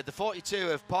circuit. The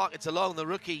 42 of Parker Talong, the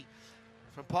rookie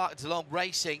from Parker Talong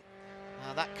Racing.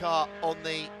 That car on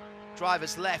the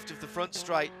driver's left of the front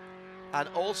straight. And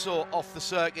also off the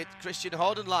circuit, Christian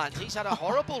Hodenland. He's had a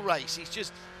horrible race. He's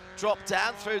just dropped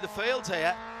down through the field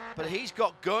here, but he's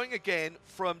got going again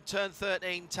from turn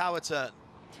 13, Tower Turn.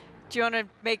 Do you want to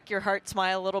make your heart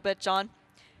smile a little bit, John?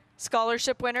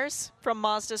 Scholarship winners from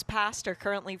Mazda's past are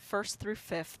currently 1st through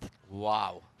 5th.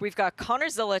 Wow. We've got Connor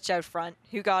Zilic out front,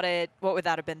 who got it, what would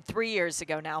that have been, 3 years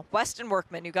ago now. Westin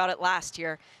Workman, who got it last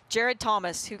year. Jared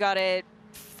Thomas, who got it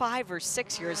 5 or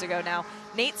 6 years ago now.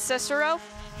 Nate Cicero,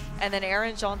 and then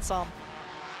Aaron Johnson.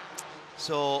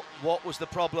 So what was the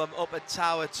problem up at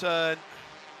Tower Turn?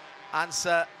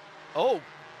 Answer, oh,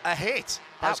 a hit.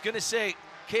 I was going to say,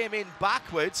 came in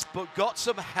backwards, but got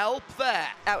some help there.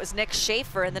 That was Nick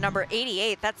Schaefer in the number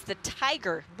 88. That's the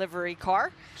Tiger livery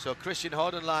car. So Christian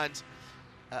Hodenland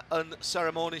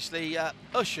unceremoniously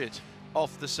ushered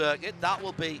off the circuit. That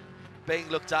will be being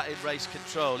looked at in race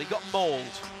control. He got mauled.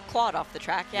 Clawed off the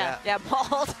track, yeah,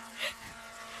 mauled.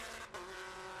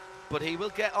 But he will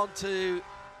get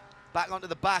back onto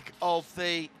the back of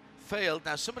the field.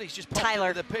 Now somebody's just popped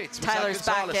into the pits. Tyler's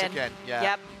back in. Again. Yeah.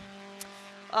 Yep.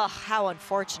 Oh, how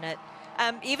unfortunate.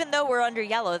 Even though we're under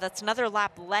yellow, that's another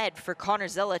lap led for Connor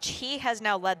Zilic. He has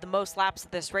now led the most laps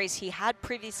of this race. He had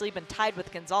previously been tied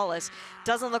with Gonzalez.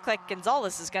 Doesn't look like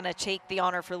Gonzalez is going to take the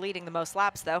honor for leading the most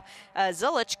laps, though.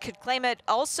 Zilic could claim it.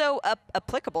 Also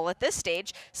applicable at this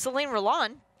stage, Celine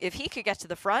Roland, if he could get to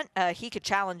the front, he could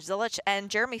challenge Zilic and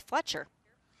Jeremy Fletcher.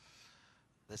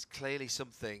 There's clearly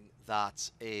something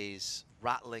that is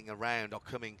rattling around or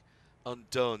coming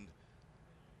undone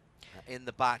in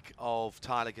the back of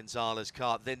Tyler Gonzalez's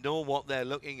car. They know what they're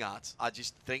looking at. I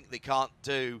just think they can't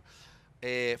do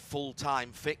a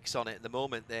full-time fix on it at the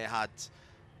moment. They had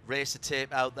racer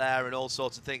tape out there and all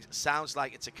sorts of things. It sounds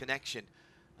like it's a connection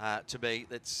to me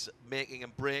that's making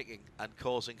and breaking and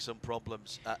causing some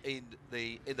problems in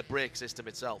the brake system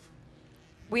itself.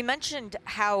 We mentioned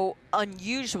how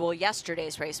unusual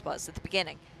yesterday's race was at the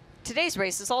beginning. Today's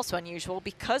race is also unusual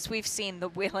because we've seen the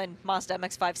Whelen Mazda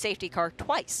MX-5 safety car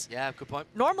twice. Yeah, good point.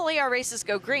 Normally our races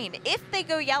go green. If they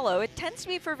go yellow, it tends to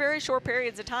be for very short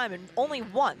periods of time and only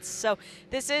once. So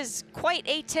this is quite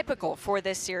atypical for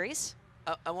this series.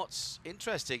 And what's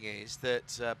interesting is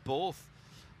that both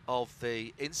of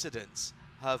the incidents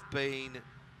have been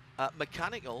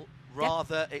mechanical,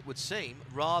 rather, it would seem,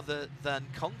 rather than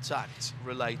contact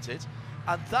related.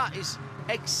 And that is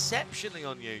exceptionally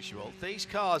unusual. These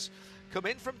cars come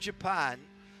in from Japan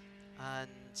and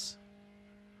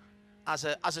as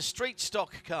a street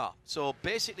stock car. So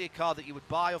basically a car that you would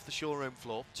buy off the showroom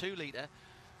floor, 2-litre,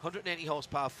 180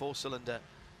 horsepower, 4-cylinder,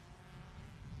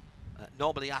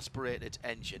 normally aspirated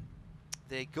engine.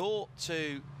 They go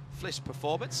to Fliss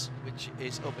Performance, which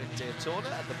is up in Daytona,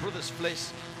 and the brothers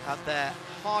Fliss and their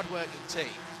hard-working team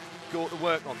go to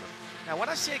work on them. Now, when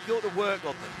I say go to work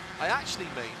on them, I actually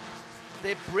mean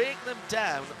they break them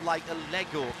down like a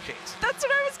Lego kit. That's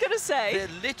what I was going to say.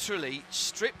 They literally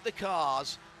strip the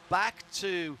cars back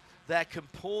to their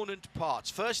component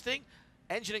parts. First thing,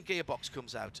 engine and gearbox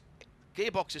comes out.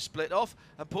 Gearbox is split off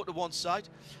and put to one side.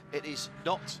 It is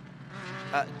not,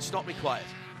 it's not required.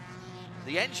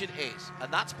 The engine is,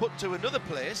 and that's put to another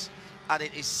place, and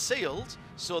it is sealed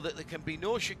so that there can be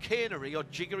no chicanery or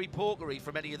jiggery-pokery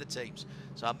from any of the teams.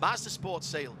 So a Mazda Sport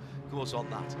seal goes on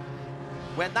that.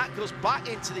 When that goes back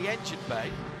into the engine bay,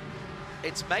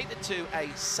 it's mated to a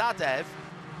Sadev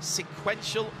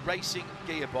sequential racing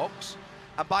gearbox,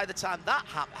 and by the time that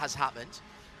has happened,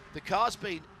 the car's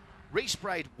been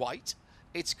resprayed white.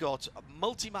 It's got a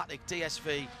Multimatic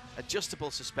DSV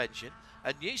adjustable suspension,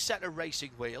 a new set of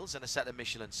racing wheels and a set of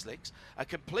Michelin slicks, a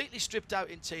completely stripped out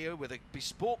interior with a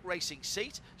bespoke racing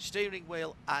seat, steering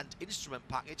wheel and instrument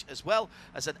package, as well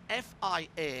as an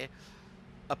FIA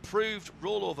approved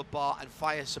rollover bar and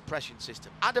fire suppression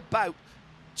system, and about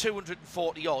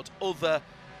 240 odd other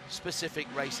specific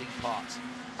racing parts.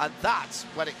 And that's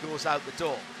when it goes out the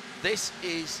door. This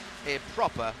is a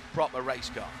proper race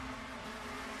car.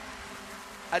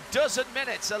 A dozen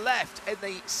minutes are left in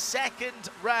the second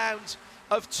round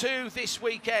of 2 this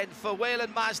weekend for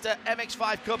Whelen Mazda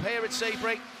MX-5 Cup here at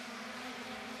Sebring.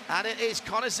 And it is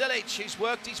Connor Zilic who's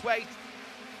worked his way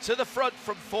to the front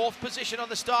from 4th position on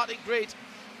the starting grid.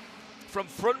 From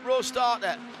front row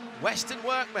starter, Westin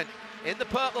Workman in the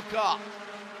purple car.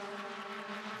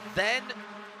 Then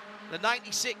the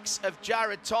 96 of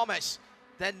Jared Thomas.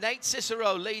 Then Nate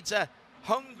Cicero leads a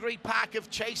hungry pack of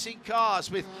chasing cars,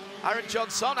 with Aaron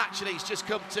Johnson actually has just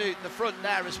come to the front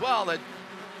there as well, and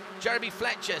Jeremy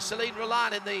Fletcher, Celine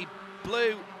Roland in the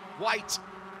blue, white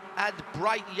and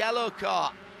bright yellow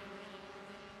car.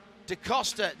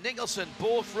 DeCosta, Nicholson,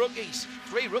 both rookies,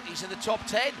 3 rookies in the top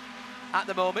 10 at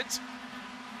the moment.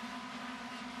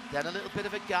 Then a little bit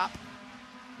of a gap.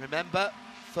 Remember,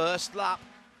 first lap,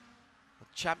 the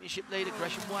championship leader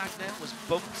Gresham Wagner was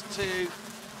bumped to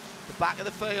the back of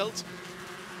the field,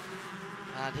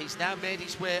 and he's now made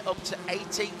his way up to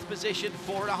 18th position,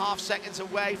 4.5 seconds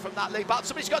away from that lead. But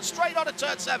somebody's got straight on at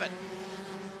turn 7,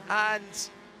 and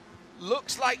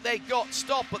looks like they got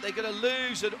stopped, but they're going to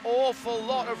lose an awful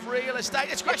lot of real estate.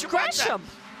 It's Gresham Wagner.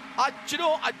 Do you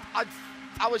know,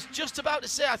 I was just about to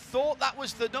say, I thought that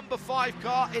was the number 5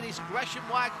 car. It is Gresham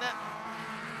Wagner.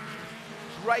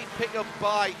 Great pickup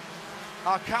by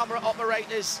our camera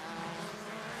operators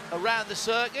around the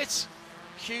circuit.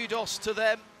 kudos to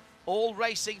them. All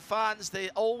racing fans, they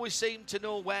always seem to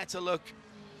know where to look.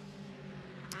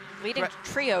 Leading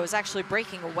trio is actually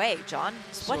breaking away, John.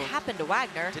 So what happened to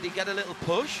Wagner? Did he get a little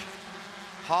push?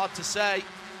 Hard to say.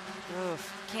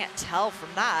 Oof, can't tell from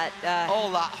that.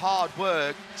 All that hard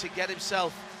work to get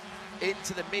himself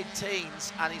into the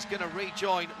mid-teens, and he's going to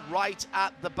rejoin right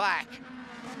at the back.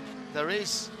 There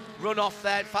is runoff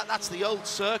there. In fact, that's the old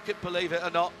circuit, believe it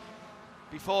or not,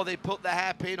 before they put the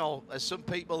hairpin, or as some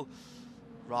people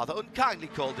rather unkindly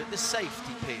called it, the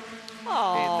safety pin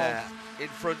in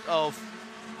front of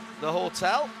the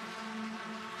hotel.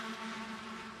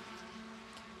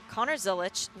 Connor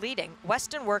Zilich leading,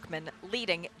 Westin Workman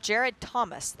leading Jared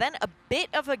Thomas. Then a bit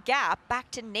of a gap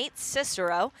back to Nate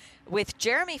Cicero with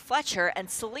Jeremy Fletcher and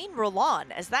Celine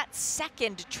Roland as that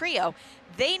second trio.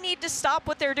 They need to stop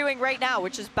what they're doing right now,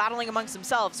 which is battling amongst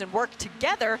themselves, and work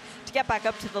together to get back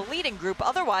up to the leading group.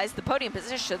 Otherwise, the podium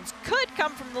positions could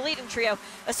come from the leading trio,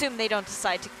 assume they don't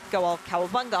decide to go all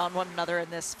cowabunga on one another in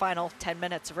this final 10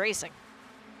 minutes of racing.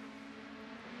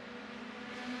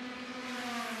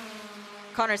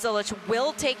 Connor Zilich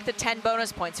will take the 10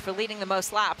 bonus points for leading the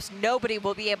most laps. Nobody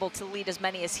will be able to lead as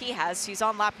many as he has. He's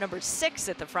on lap number 6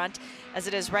 at the front, as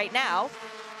it is right now.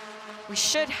 We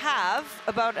should have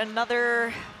about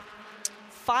another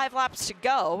 5 laps to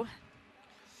go.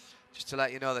 Just to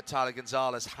let you know that Tyler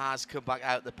Gonzalez has come back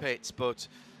out the pits, but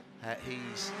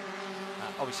he's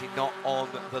obviously not on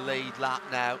the lead lap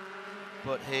now,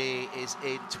 but he is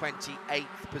in 28th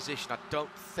position. I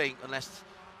don't think, unless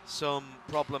some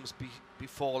problems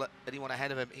befall anyone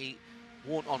ahead of him, he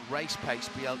won't on race pace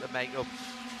be able to make up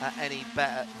any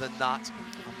better than that.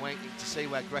 I'm waiting to see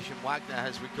where Gresham Wagner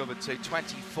has recovered to.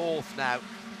 24th now,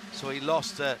 so he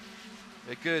lost a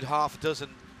good half dozen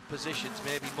positions,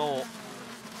 maybe more.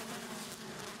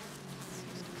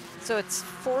 So it's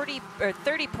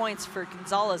 30 points for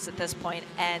Gonzalez at this point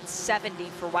and 70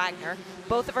 for Wagner.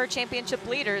 Both of our championship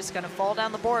leaders going to fall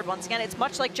down the board once again. It's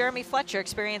much like Jeremy Fletcher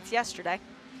experienced yesterday.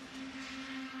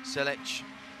 Zilich,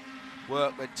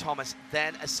 Workman, Thomas,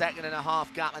 then a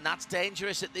 2.5 gap, and that's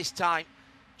dangerous at this time.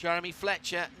 Jeremy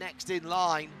Fletcher next in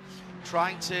line,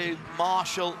 trying to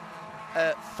marshal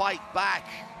a fight back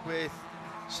with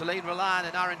Celine Roland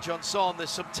and Aaron Johnson.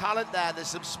 There's some talent there, there's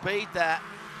some speed there.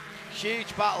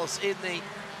 Huge battles in the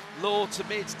low to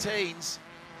mid-teens.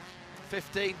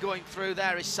 15 going through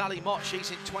there is Sally Mott. She's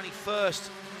in 21st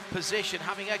position,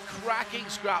 having a cracking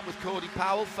scrap with Cody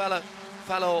Powell,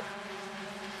 fellow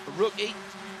rookie.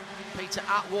 Peter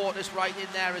Atwater's right in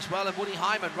there as well, and Woody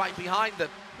Hyman right behind them.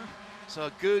 So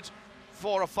a good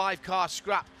 4 or 5 car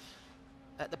scrap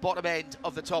at the bottom end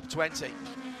of the top 20.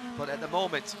 But at the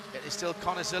moment, it is still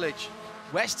Connor Zilich.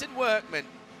 Westin Workman,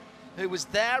 who was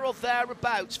there or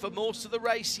thereabouts for most of the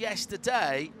race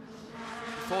yesterday,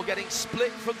 before getting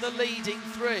split from the leading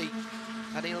 3.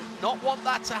 And he'll not want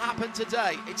that to happen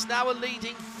today. It's now a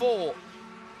leading 4.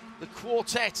 The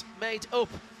quartet made up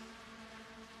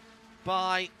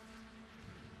by,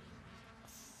 I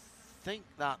think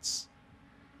that's,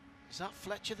 is that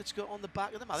Fletcher that's got on the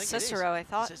back of them? I think Cicero, it is. I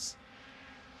thought.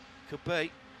 Could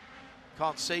be.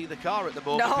 Can't see the car at the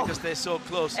moment because they're so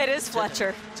close. It is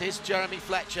Fletcher. It is Jeremy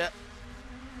Fletcher.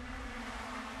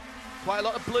 Quite a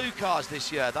lot of blue cars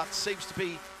this year. That seems to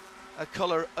be a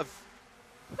colour of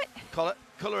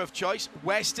choice.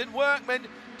 Westin Workman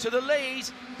to the lead.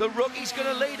 The rookie's going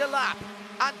to lead a lap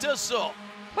and does so.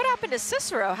 What happened to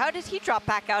Cicero? How did he drop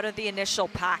back out of the initial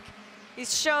pack?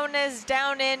 He's shown as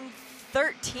down in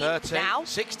 13th now.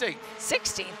 16th.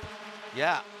 16th.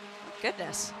 Yeah.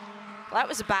 Goodness. Well, that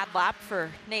was a bad lap for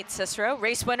Nate Cicero,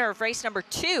 race winner of race number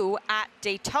 2 at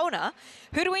Daytona.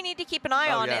 Who do we need to keep an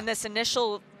eye on in this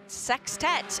initial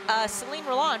sextet? Celine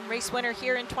Roland, race winner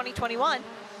here in 2021.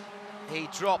 He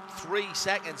dropped 3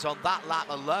 seconds on that lap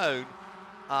alone.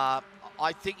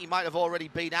 I think he might have already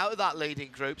been out of that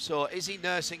leading group, so is he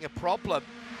nursing a problem?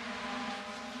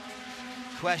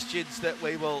 Questions that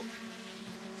we will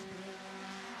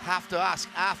have to ask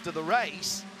after the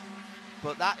race,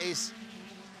 but that is,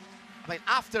 I mean,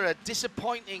 after a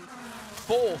disappointing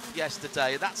 4th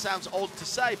yesterday, that sounds odd to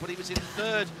say, but he was in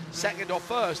 3rd, 2nd or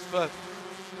 1st for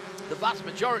the vast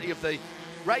majority of the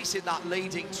race in that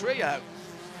leading trio,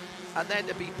 and then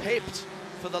to be pipped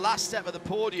for the last step of the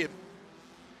podium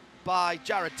by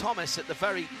Jared Thomas at the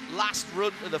very last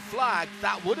run of the flag,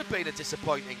 that would have been a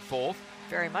disappointing 4th.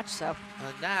 Very much so.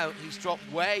 And now he's dropped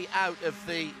way out of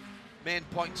the main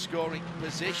point scoring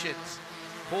positions,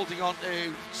 holding on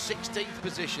to 16th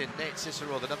position, Nate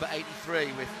Cicero, the number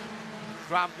 83, with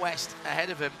Graham West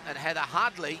ahead of him, and Heather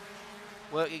Hadley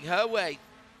working her way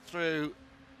through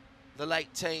the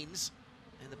late teens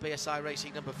in the BSI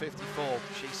Racing number 54.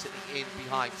 She's sitting in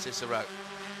behind Cicero.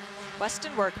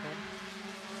 Westin Workman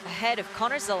ahead of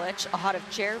Connor Zilic, ahead of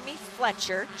Jeremy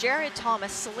Fletcher, Jared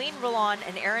Thomas, Celine Roland,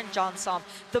 and Aaron Johnson.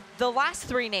 The last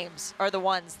three names are the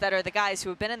ones that are the guys who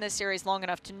have been in this series long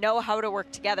enough to know how to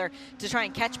work together to try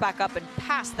and catch back up and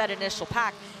pass that initial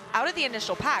pack. Out of the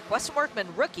initial pack, Westin Workman,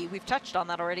 rookie, we've touched on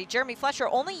that already. Jeremy Fletcher,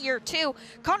 only year 2.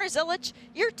 Connor Zilic,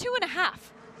 year 2.5.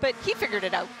 But he figured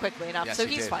it out quickly enough, yes, so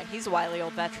he's fine. He's a wily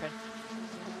old veteran.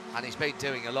 And he's been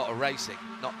doing a lot of racing,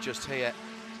 not just here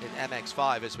in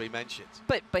MX-5, as we mentioned.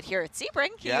 But here at Sebring,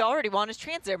 he already won his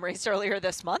Trans Am race earlier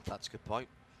this month. That's a good point.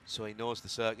 So he knows the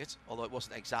circuit, although it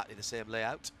wasn't exactly the same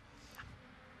layout.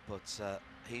 But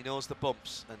he knows the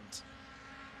bumps, and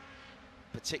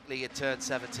particularly at turn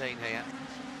 17 here,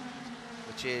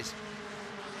 which is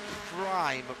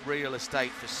prime real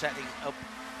estate for setting up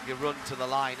your run to the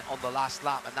line on the last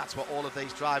lap, and that's what all of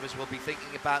these drivers will be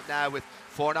thinking about now with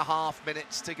 4.5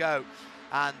 minutes to go.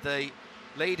 And the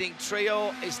leading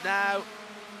trio is now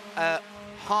a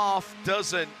half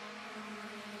dozen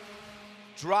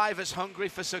drivers hungry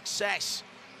for success.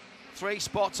 3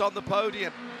 spots on the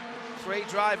podium. 3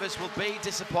 drivers will be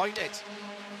disappointed.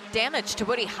 Damage to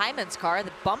Woody Hyman's car.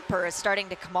 The bumper is starting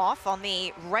to come off on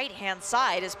the right-hand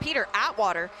side as Peter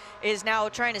Atwater is now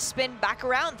trying to spin back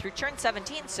around through turn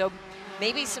 17. So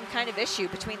maybe some kind of issue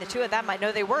between the two of them. I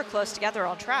know they were close together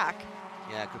on track.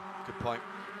 Yeah, good point.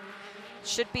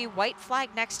 Should be white flag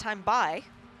next time by.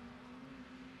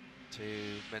 2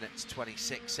 minutes,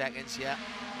 26 seconds, yeah.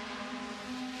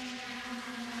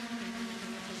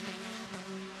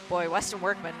 Boy, Westin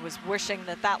Workman was wishing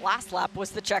that that last lap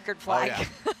was the checkered flag.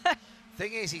 Oh, yeah.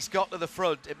 Thing is, he's got to the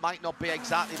front. It might not be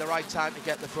exactly the right time to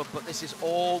get to the front, but this is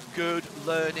all good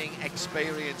learning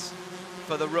experience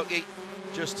for the rookie.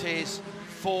 Just his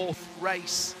 4th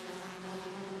race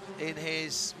in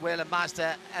his Whelen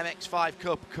Mazda MX-5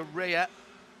 Cup career.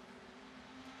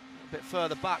 A bit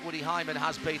further back, Woody Hyman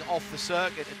has been off the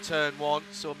circuit at turn 1,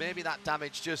 so maybe that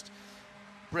damage just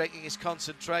breaking his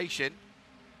concentration.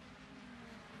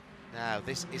 Now,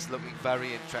 this is looking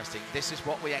very interesting. This is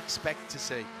what we expect to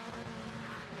see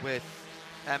with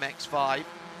MX-5.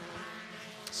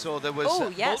 So there was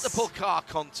multiple car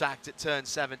contact at turn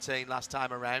 17 last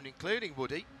time around, including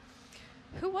Woody.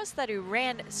 Who was that who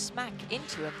ran smack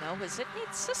into him, though? Was it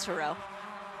Nate Cicero?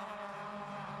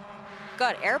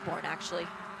 Got airborne, actually.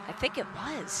 I think it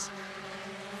was.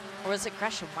 Or was it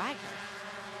Gresham Wagner?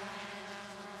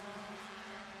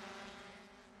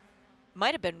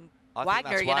 Might have been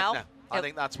Wagner, you know. I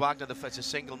think that's Wagner. It's a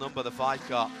single number, the 5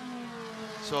 car.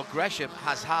 So Gresham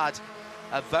has had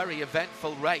a very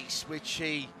eventful race, which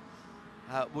he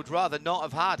would rather not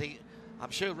have had. I'm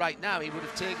sure right now he would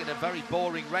have taken a very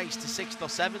boring race to 6th or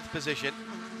 7th position.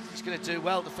 He's going to do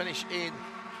well to finish in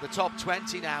the top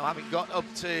 20 now, having got up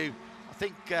to, I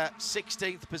think,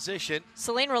 16th position.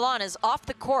 Celine Roland is off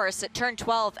the course at turn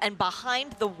 12 and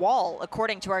behind the wall,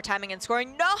 according to our timing and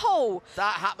scoring. No!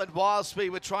 That happened whilst we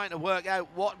were trying to work out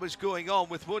what was going on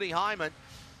with Woody Hyman.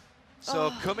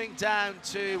 So coming down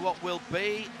to what will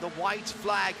be the white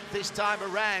flag this time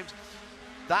around,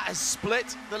 that has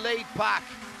split the lead pack.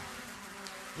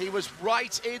 He was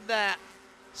right in there.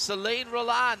 Celine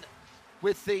Roland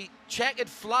with the checkered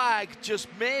flag just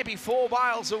maybe 4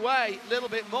 miles away, a little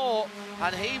bit more,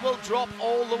 and he will drop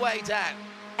all the way down.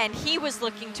 And he was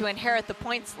looking to inherit the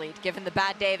points lead, given the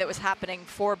bad day that was happening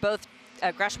for both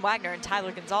Gresham Wagner and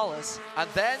Tyler Gonzalez. And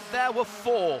then there were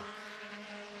 4.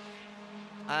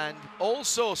 And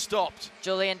also stopped.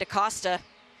 Julian DaCosta.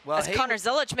 Well, as Connor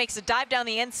Zilic makes a dive down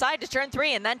the inside to turn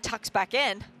 3 and then tucks back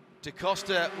in.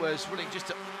 DaCosta was running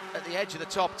just at the edge of the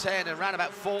top 10 and ran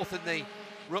about 4th in the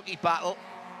rookie battle.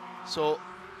 So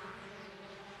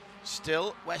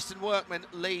still Westin Workman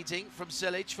leading from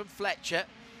Zilic, from Fletcher,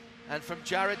 and from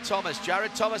Jared Thomas.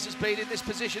 Jared Thomas has been in this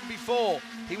position before.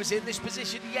 He was in this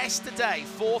position yesterday,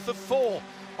 4th of 4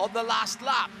 on the last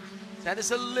lap. Now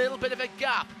there's a little bit of a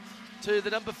gap to the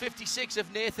number 56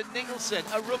 of Nathan Nicholson,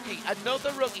 a rookie,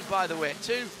 another rookie, by the way.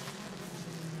 2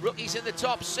 rookies in the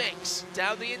top 6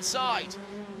 down the inside.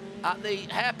 At the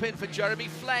hairpin for Jeremy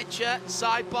Fletcher,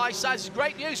 side by side. This is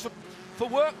great news for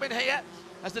Workman here,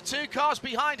 as the 2 cars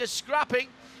behind are scrapping,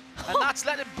 and that's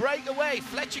let him break away.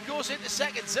 Fletcher goes into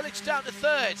 2nd, Zilic down to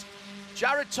 3rd.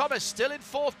 Jared Thomas still in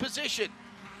 4th position.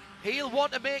 He'll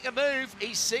want to make a move.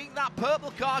 He's seeing that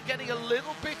purple car getting a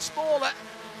little bit smaller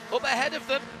up ahead of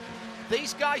them.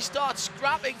 These guys start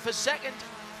scrapping for 2nd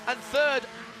and 3rd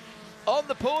on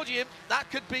the podium. That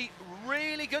could be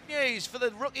really good news for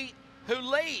the rookie who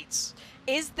leads.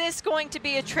 Is this going to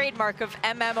be a trademark of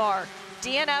MMR?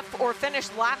 DNF or finish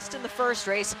last in the first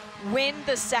race, win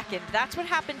the second. That's what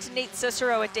happened to Nate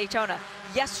Cicero at Daytona.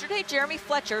 Yesterday, Jeremy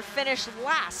Fletcher finished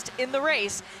last in the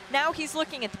race. Now he's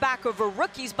looking at the back of a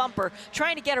rookie's bumper,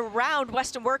 trying to get around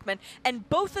Westin Workman, and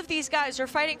both of these guys are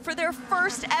fighting for their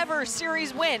first ever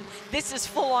series win. This is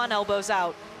full-on elbows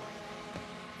out.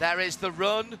 There is the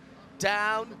run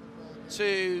down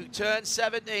to turn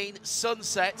 17,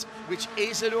 Sunset, which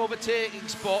is an overtaking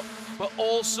spot, but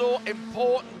also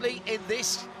importantly in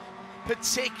this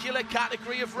particular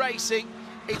category of racing,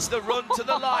 it's the run to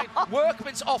the line.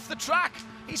 Workman's off the track.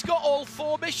 He's got all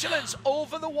 4 Michelins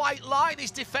over the white line.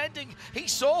 He's defending. He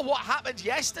saw what happened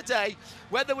yesterday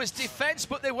when there was defense,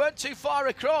 but they weren't too far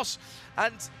across.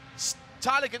 And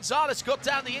Tyler Gonzalez got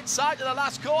down the inside to the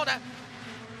last corner.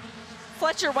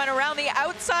 Fletcher went around the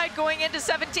outside going into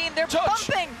 17. They're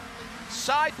bumping.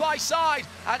 Side by side.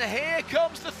 And here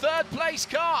comes the third place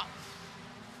car.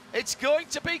 It's going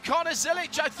to be Connor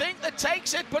Zilic, I think, that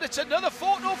takes it, but it's another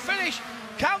 4-0 finish.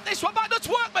 Count this one back. That's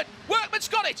Workman. Workman's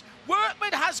got it.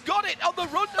 Workman has got it on the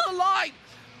run to the line.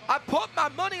 I put my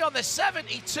money on the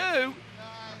 72.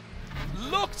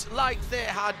 Looked like they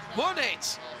had won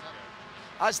it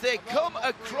as they come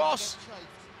across.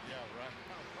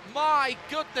 My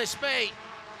goodness me,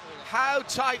 how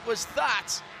tight was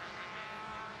that?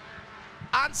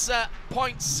 Answer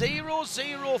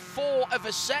 0.004 of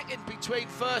a second between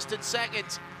first and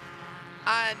second,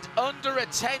 and under a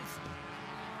 10th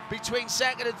between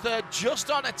second and third,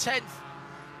 just on a 10th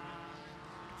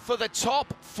for the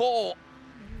top 4.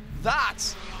 That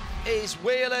is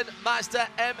Whelen Mazda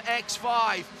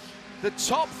MX-5. The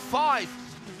top 5,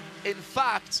 in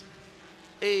fact,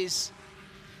 is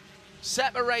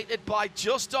separated by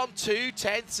just on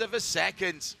 0.2 of a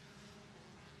second.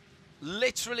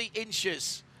 Literally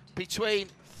inches between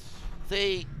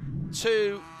the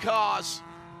 2 cars.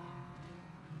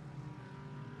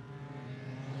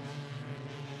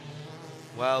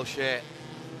 Well, shit,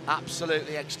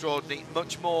 absolutely extraordinary.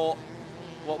 Much more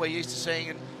what we're used to seeing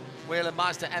in Whelen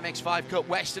Mazda MX-5 Cup.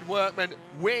 Westin Workman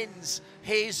wins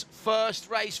his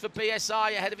first race for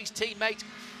BSI ahead of his teammate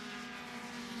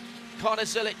Connor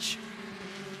Zilic.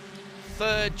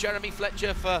 Third, Jeremy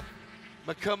Fletcher for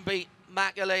Macumbi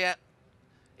Macalia.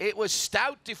 It was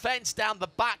stout defence down the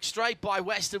back straight by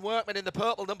Westin Workman in the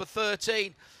purple, number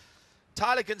 13.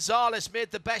 Tyler Gonzalez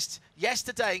made the best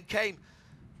yesterday and came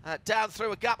down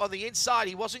through a gap on the inside.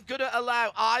 He wasn't going to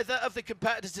allow either of the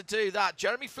competitors to do that.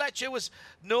 Jeremy Fletcher was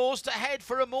nosed ahead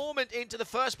for a moment into the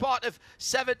first part of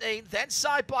 17, then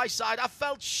side by side. I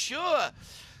felt sure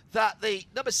that the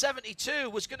number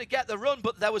 72 was going to get the run,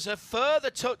 but there was a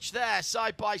further touch there,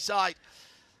 side by side.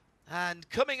 And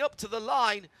coming up to the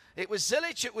line, it was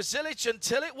Zilic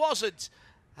until it wasn't.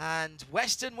 And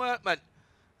Westin Workman,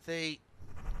 the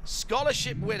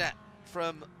scholarship winner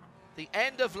from the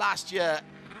end of last year,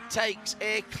 takes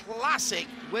a classic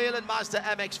Whelen Mazda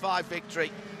MX-5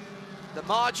 victory. The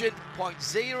margin,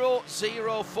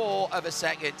 0.004 of a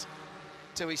second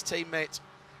to his teammate.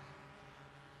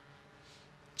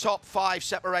 Top 5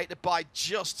 separated by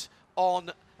just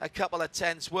on a couple of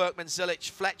tenths. Workman, Zilic,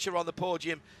 Fletcher on the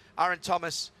podium.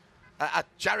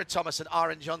 Jared Thomas and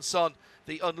Aaron Johnson,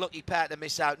 the unlucky pair to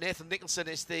miss out. Nathan Nicholson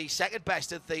is the second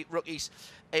best of the rookies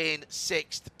in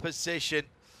 6th position.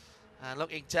 And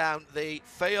looking down the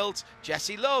field,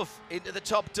 Jesse Love into the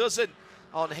top dozen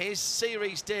on his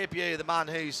series debut. The man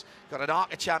who's got an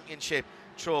ARCA Championship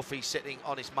trophy sitting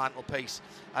on his mantelpiece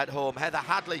at home. Heather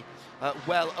Hadley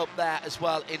well up there as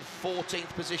well in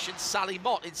 14th position. Sally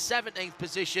Mott in 17th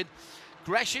position.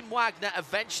 Gresham Wagner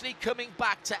eventually coming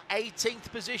back to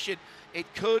 18th position.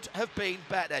 It could have been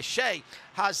better. Shay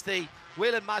has the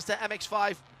Whelen Mazda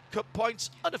MX-5 Cup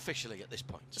points unofficially at this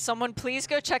point. Someone please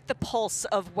go check the pulse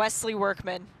of Wesley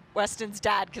Workman, Weston's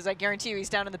dad, because I guarantee you he's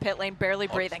down in the pit lane barely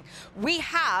breathing. We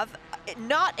have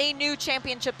not a new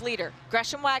championship leader.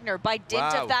 Gresham Wagner, by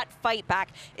dint of that fight back,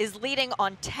 is leading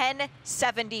on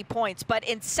 1070 points. But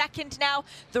in second now,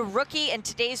 the rookie and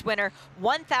today's winner,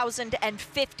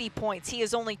 1,050 points. He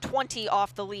is only 20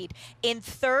 off the lead. In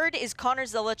third is Connor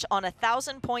Zilic on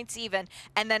 1,000 points even.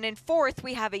 And then in fourth,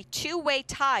 we have a 2-way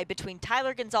tie between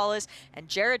Tyler Gonzalez and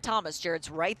Jared Thomas. Jared's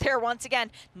right there once again,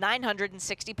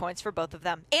 960 points for both of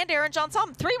them. And Aaron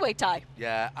Johnson, 3-way tie.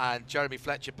 Yeah, and Jeremy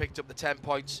Fletcher picked up the 10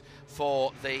 points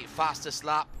for the fastest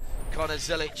lap. Connor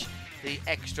Zilic, the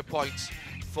extra points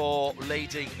for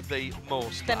leading the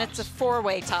most Then laps. it's a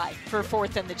 4-way tie for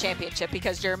fourth in the championship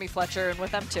because Jeremy Fletcher in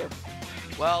with them too.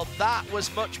 Well, that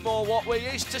was much more what we're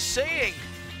used to seeing.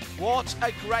 What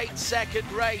a great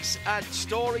second race, and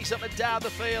stories up and down the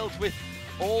field with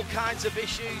all kinds of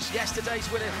issues.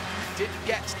 Yesterday's winner didn't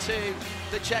get to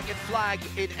the checkered flag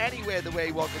in anywhere the way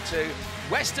he wanted to.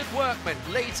 Westin Workman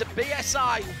leads a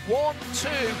BSI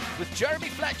 1-2 with Jeremy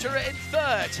Fletcher in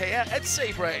third here at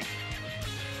Sebring.